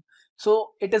system.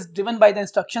 So it is driven by the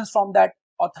instructions from that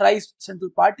authorized central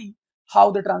party how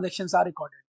the transactions are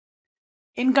recorded.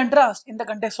 In contrast, in the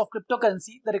context of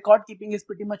cryptocurrency, the record keeping is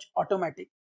pretty much automatic.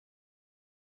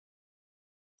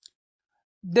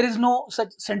 There is no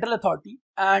such central authority,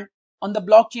 and on the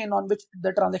blockchain on which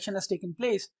the transaction has taken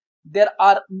place, there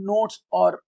are nodes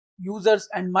or users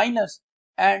and miners,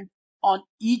 and on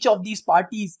each of these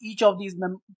parties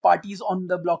on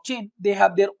the blockchain, they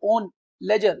have their own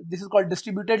ledger. This is called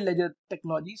distributed ledger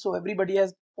technology. So everybody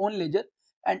has own ledger,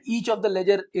 and each of the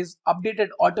ledger is updated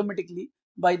automatically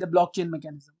by the blockchain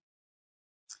mechanism.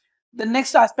 The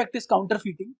next aspect is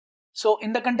counterfeiting. So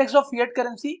in the context of fiat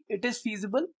currency, it is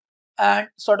feasible and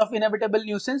sort of inevitable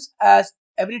nuisance, as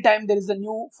every time there is a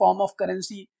new form of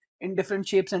currency in different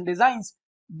shapes and designs,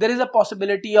 there is a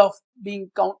possibility of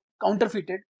being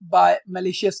counterfeited by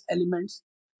malicious elements,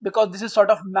 because this is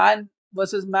sort of man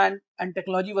versus man and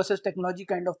technology versus technology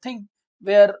kind of thing,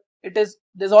 where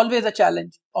there's always a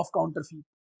challenge of counterfeit.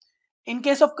 In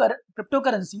case of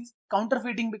cryptocurrencies,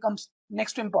 counterfeiting becomes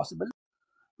next to impossible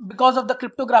because of the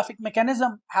cryptographic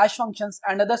mechanism, hash functions,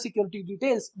 and other security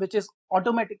details, which is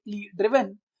automatically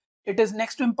driven. It is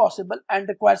next to impossible and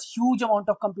requires huge amount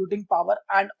of computing power,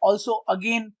 and also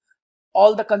again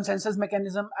all the consensus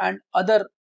mechanism and other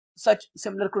such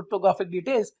similar cryptographic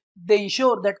details, they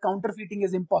ensure that counterfeiting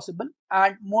is impossible,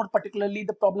 and more particularly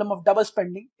the problem of double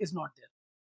spending is not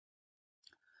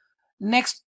there.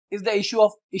 Next is the issue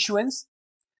of issuance.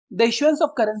 The issuance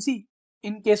of currency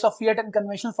in case of fiat and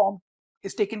conventional form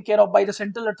is taken care of by the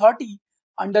central authority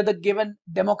under the given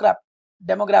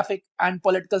demographic and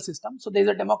political system. So there is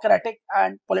a democratic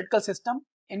and political system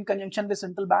in conjunction with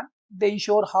central bank. They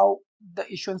ensure how the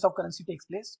issuance of currency takes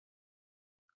place.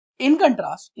 In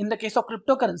contrast, in the case of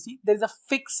cryptocurrency, there is a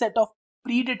fixed set of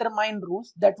predetermined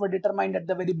rules that were determined at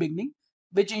the very beginning,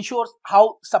 which ensures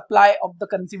how supply of the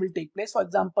currency will take place. For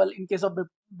example, in case of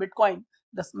Bitcoin,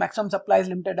 the maximum supply is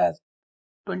limited as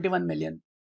 21 million,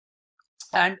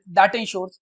 and that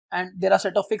ensures, and there are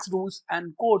set of fixed rules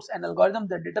and codes and algorithms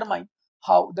that determine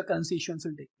how the currency issuance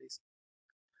will take place.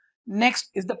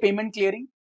 Next is the payment clearing.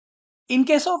 In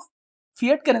case of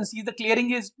fiat currency, the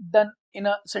clearing is done in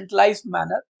a centralized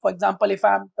manner. For example, if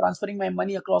I am transferring my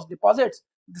money across deposits,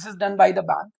 this is done by the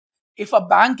bank. If a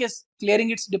bank is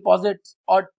clearing its deposits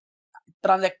or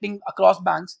transacting across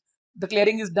banks, the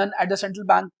clearing is done at the central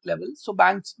bank level. So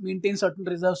banks maintain certain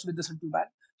reserves with the central bank.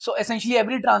 So essentially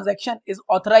every transaction is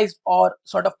authorized, or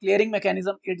sort of clearing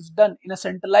mechanism is done in a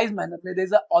centralized manner, where there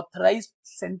is an authorized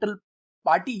central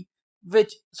party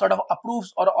which sort of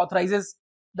approves or authorizes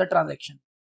the transaction.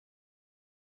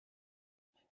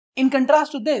 In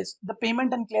contrast to this, the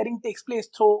payment and clearing takes place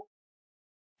through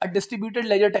a distributed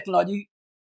ledger technology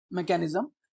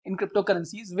mechanism in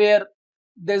cryptocurrencies where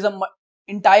there's a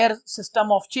entire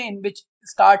system of chain which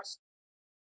starts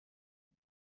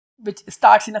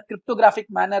in a cryptographic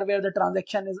manner where the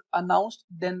transaction is announced,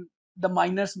 then the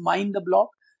miners mine the block,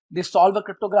 they solve a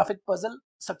cryptographic puzzle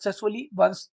successfully.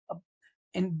 Once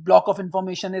a block of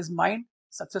information is mined,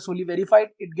 successfully verified,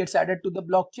 it gets added to the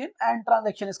blockchain and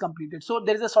transaction is completed. So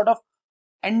there is a sort of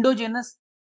endogenous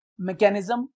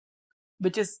mechanism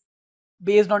which is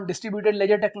based on distributed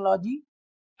ledger technology,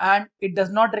 and it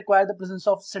does not require the presence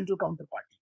of central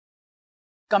counterparty.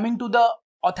 Coming to the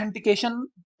authentication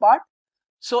part,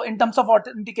 so in terms of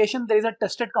authentication, there is a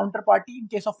trusted counterparty in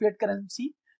case of fiat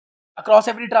currency. Across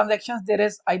every transactions, there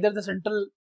is either the central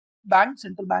bank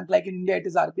like in India it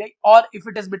is RBI, or if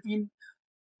it is between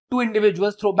two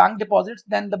individuals through bank deposits,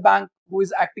 then the bank who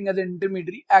is acting as an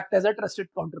intermediary act as a trusted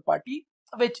counterparty,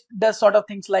 which does sort of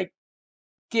things like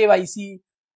KYC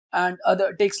and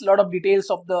other, takes a lot of details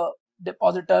of the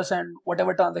depositors, and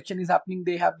whatever transaction is happening,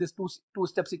 they have this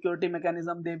two-step security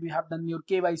mechanism. They have done your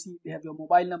KYC, they have your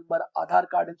mobile number, Aadhaar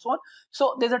card, and so on.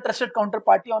 So there's a trusted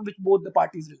counterparty on which both the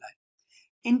parties rely.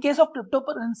 In case of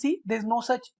cryptocurrency, there's no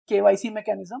such KYC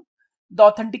mechanism. The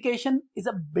authentication is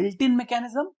a built-in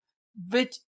mechanism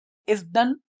which is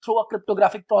done through a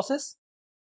cryptographic process.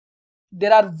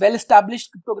 There are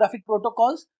well-established cryptographic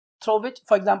protocols through which,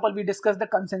 for example, we discussed the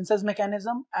consensus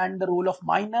mechanism and the role of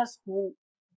miners who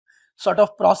sort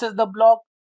of process the block,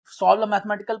 solve a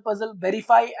mathematical puzzle,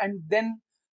 verify, and then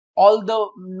all the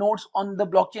nodes on the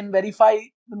blockchain verify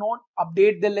the node,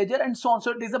 update the ledger, and so on.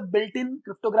 So it is a built-in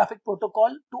cryptographic protocol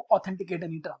to authenticate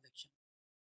any transaction.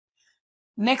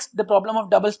 Next, the problem of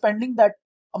double spending, that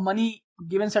a money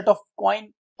given set of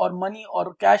coin or money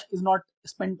or cash is not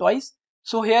spent twice.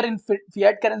 So here in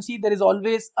fiat currency, there is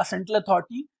always a central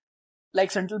authority like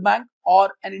central bank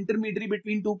or an intermediary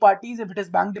between two parties. If it is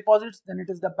bank deposits, then it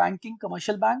is the banking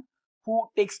commercial bank who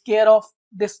takes care of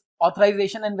this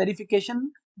authorization and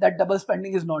verification that double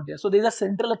spending is not there. So there is a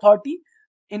central authority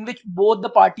in which both the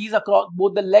parties across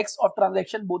both the legs of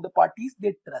transaction, both the parties,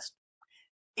 they trust.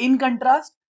 In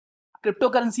contrast,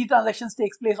 cryptocurrency transactions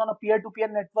takes place on a peer-to-peer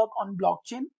network on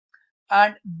blockchain,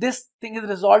 and this thing is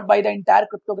resolved by the entire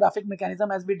cryptographic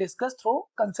mechanism as we discussed through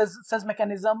consensus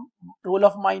mechanism, role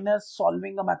of miners,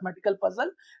 solving a mathematical puzzle,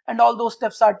 and all those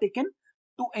steps are taken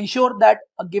to ensure that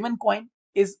a given coin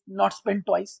is not spent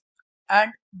twice,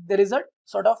 and there is a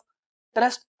sort of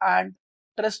trust, and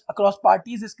trust across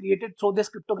parties is created through this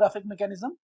cryptographic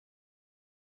mechanism.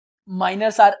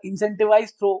 Miners are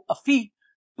incentivized through a fee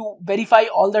to verify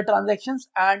all the transactions,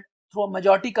 and through a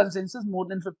majority consensus, more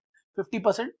than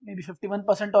 50%, maybe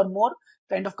 51% or more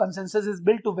kind of consensus is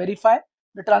built to verify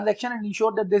the transaction and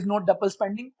ensure that there's no double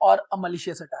spending or a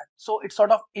malicious attack. So it's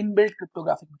sort of inbuilt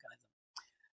cryptographic mechanism.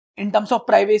 In terms of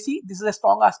privacy, this is a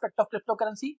strong aspect of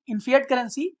cryptocurrency. In fiat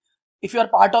currency, if you are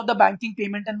part of the banking,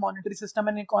 payment and monetary system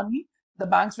and economy, the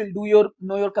banks will do your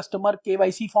know your customer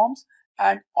KYC forms,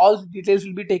 and all details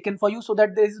will be taken for you so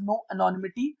that there is no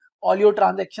anonymity. All your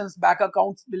transactions, bank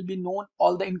accounts will be known,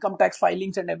 all the income tax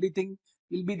filings and everything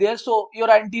will be there. So your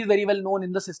identity is very well known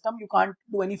in the system. You can't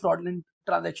do any fraudulent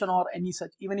transaction or any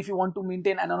such. Even if you want to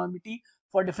maintain anonymity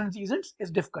for different reasons, it's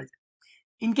difficult.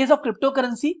 In case of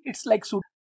cryptocurrency, it's like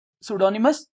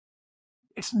pseudonymous.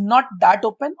 It's not that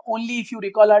open. Only, if you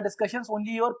recall our discussions,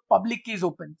 only your public key is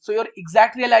open. So your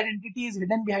exact real identity is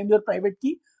hidden behind your private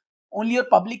key. Only your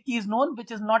public key is known, which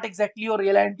is not exactly your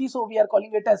real identity. So we are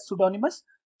calling it as pseudonymous.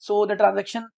 So the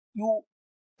transaction you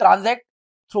transact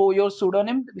through your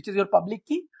pseudonym, which is your public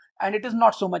key, and it is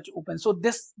not so much open. So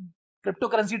this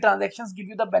cryptocurrency transactions give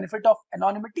you the benefit of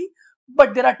anonymity,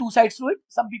 but there are two sides to it.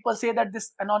 Some people say that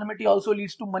this anonymity also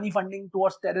leads to money funding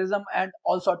towards terrorism and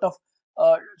all sort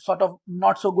of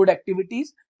not so good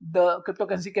activities. The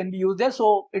cryptocurrency can be used there,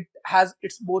 so it has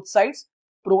its both sides,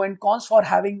 pro and cons for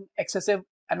having excessive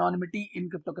anonymity in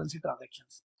cryptocurrency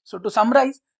transactions. So to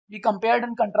summarize, we compared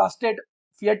and contrasted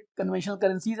fiat conventional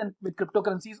currencies and with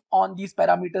cryptocurrencies on these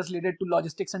parameters related to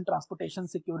logistics and transportation,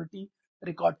 security,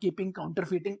 record keeping,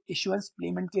 counterfeiting, issuance,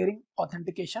 payment clearing,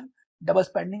 authentication, double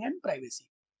spending, and privacy.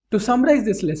 To summarize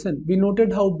this lesson, we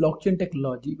noted how blockchain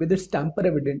technology, with its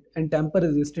tamper-evident and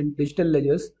tamper-resistant digital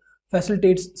ledgers,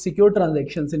 facilitates secure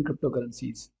transactions in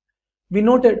cryptocurrencies. We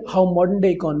noted how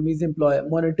modern-day economies employ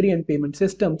monetary and payment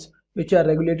systems which are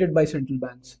regulated by central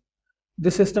banks.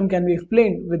 This system can be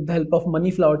explained with the help of money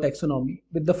flower taxonomy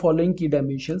with the following key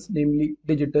dimensions, namely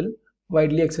digital,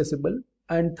 widely accessible,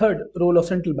 and third, role of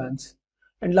central banks,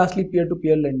 and lastly,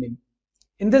 peer-to-peer lending.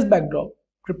 In this backdrop,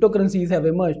 cryptocurrencies have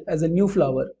emerged as a new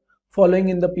flower following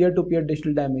in the peer-to-peer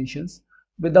digital dimensions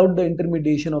without the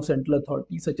intermediation of central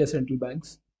authorities such as central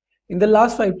banks. In the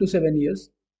last 5 to 7 years,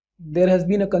 there has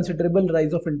been a considerable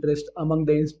rise of interest among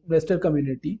the investor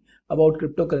community about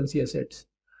cryptocurrency assets.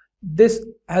 This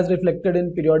has reflected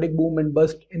in periodic boom and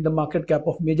bust in the market cap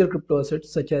of major crypto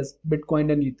assets such as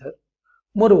Bitcoin and Ether.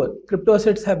 Moreover, crypto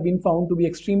assets have been found to be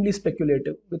extremely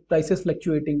speculative, with prices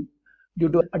fluctuating due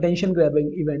to attention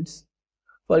grabbing events.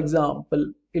 For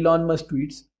example, Elon Musk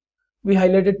tweets, we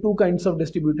highlighted two kinds of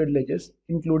distributed ledgers,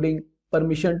 including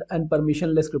permissioned and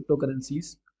permissionless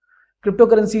cryptocurrencies.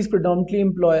 Cryptocurrencies predominantly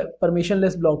employ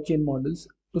permissionless blockchain models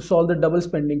to solve the double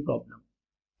spending problem.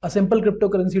 A simple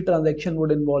cryptocurrency transaction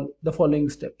would involve the following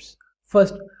steps.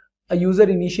 First, a user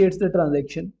initiates the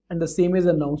transaction and the same is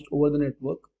announced over the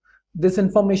network. This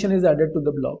information is added to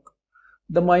the block.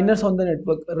 The miners on the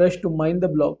network rush to mine the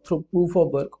block through proof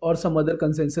of work or some other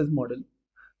consensus model.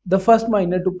 The first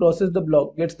miner to process the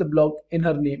block gets the block in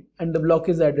her name and the block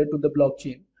is added to the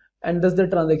blockchain, and thus the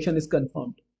transaction is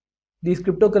confirmed. These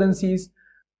cryptocurrencies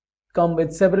come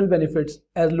with several benefits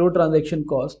as low transaction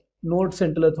cost, no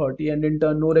central authority, and in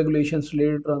turn no regulations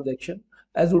related to transaction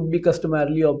as would be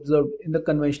customarily observed in the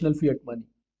conventional fiat money.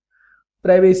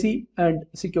 Privacy and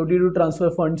security to transfer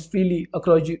funds freely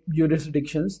across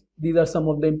jurisdictions. These are some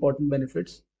of the important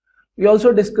benefits. We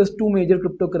also discussed two major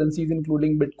cryptocurrencies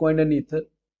including Bitcoin and Ether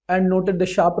and noted the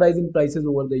sharp rise in prices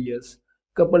over the years,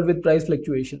 coupled with price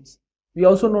fluctuations. We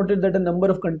also noted that a number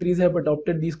of countries have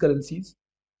adopted these currencies.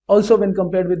 Also, when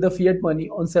compared with the fiat money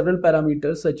on several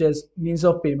parameters such as means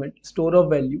of payment, store of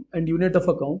value, and unit of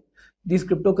account, these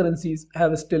cryptocurrencies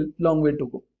have still long way to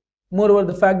go. Moreover,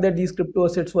 the fact that these crypto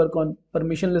assets work on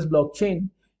permissionless blockchain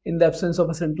in the absence of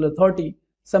a central authority,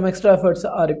 some extra efforts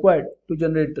are required to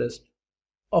generate trust.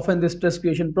 Often this trust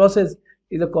creation process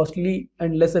is a costly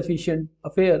and less efficient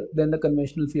affair than the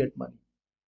conventional fiat money.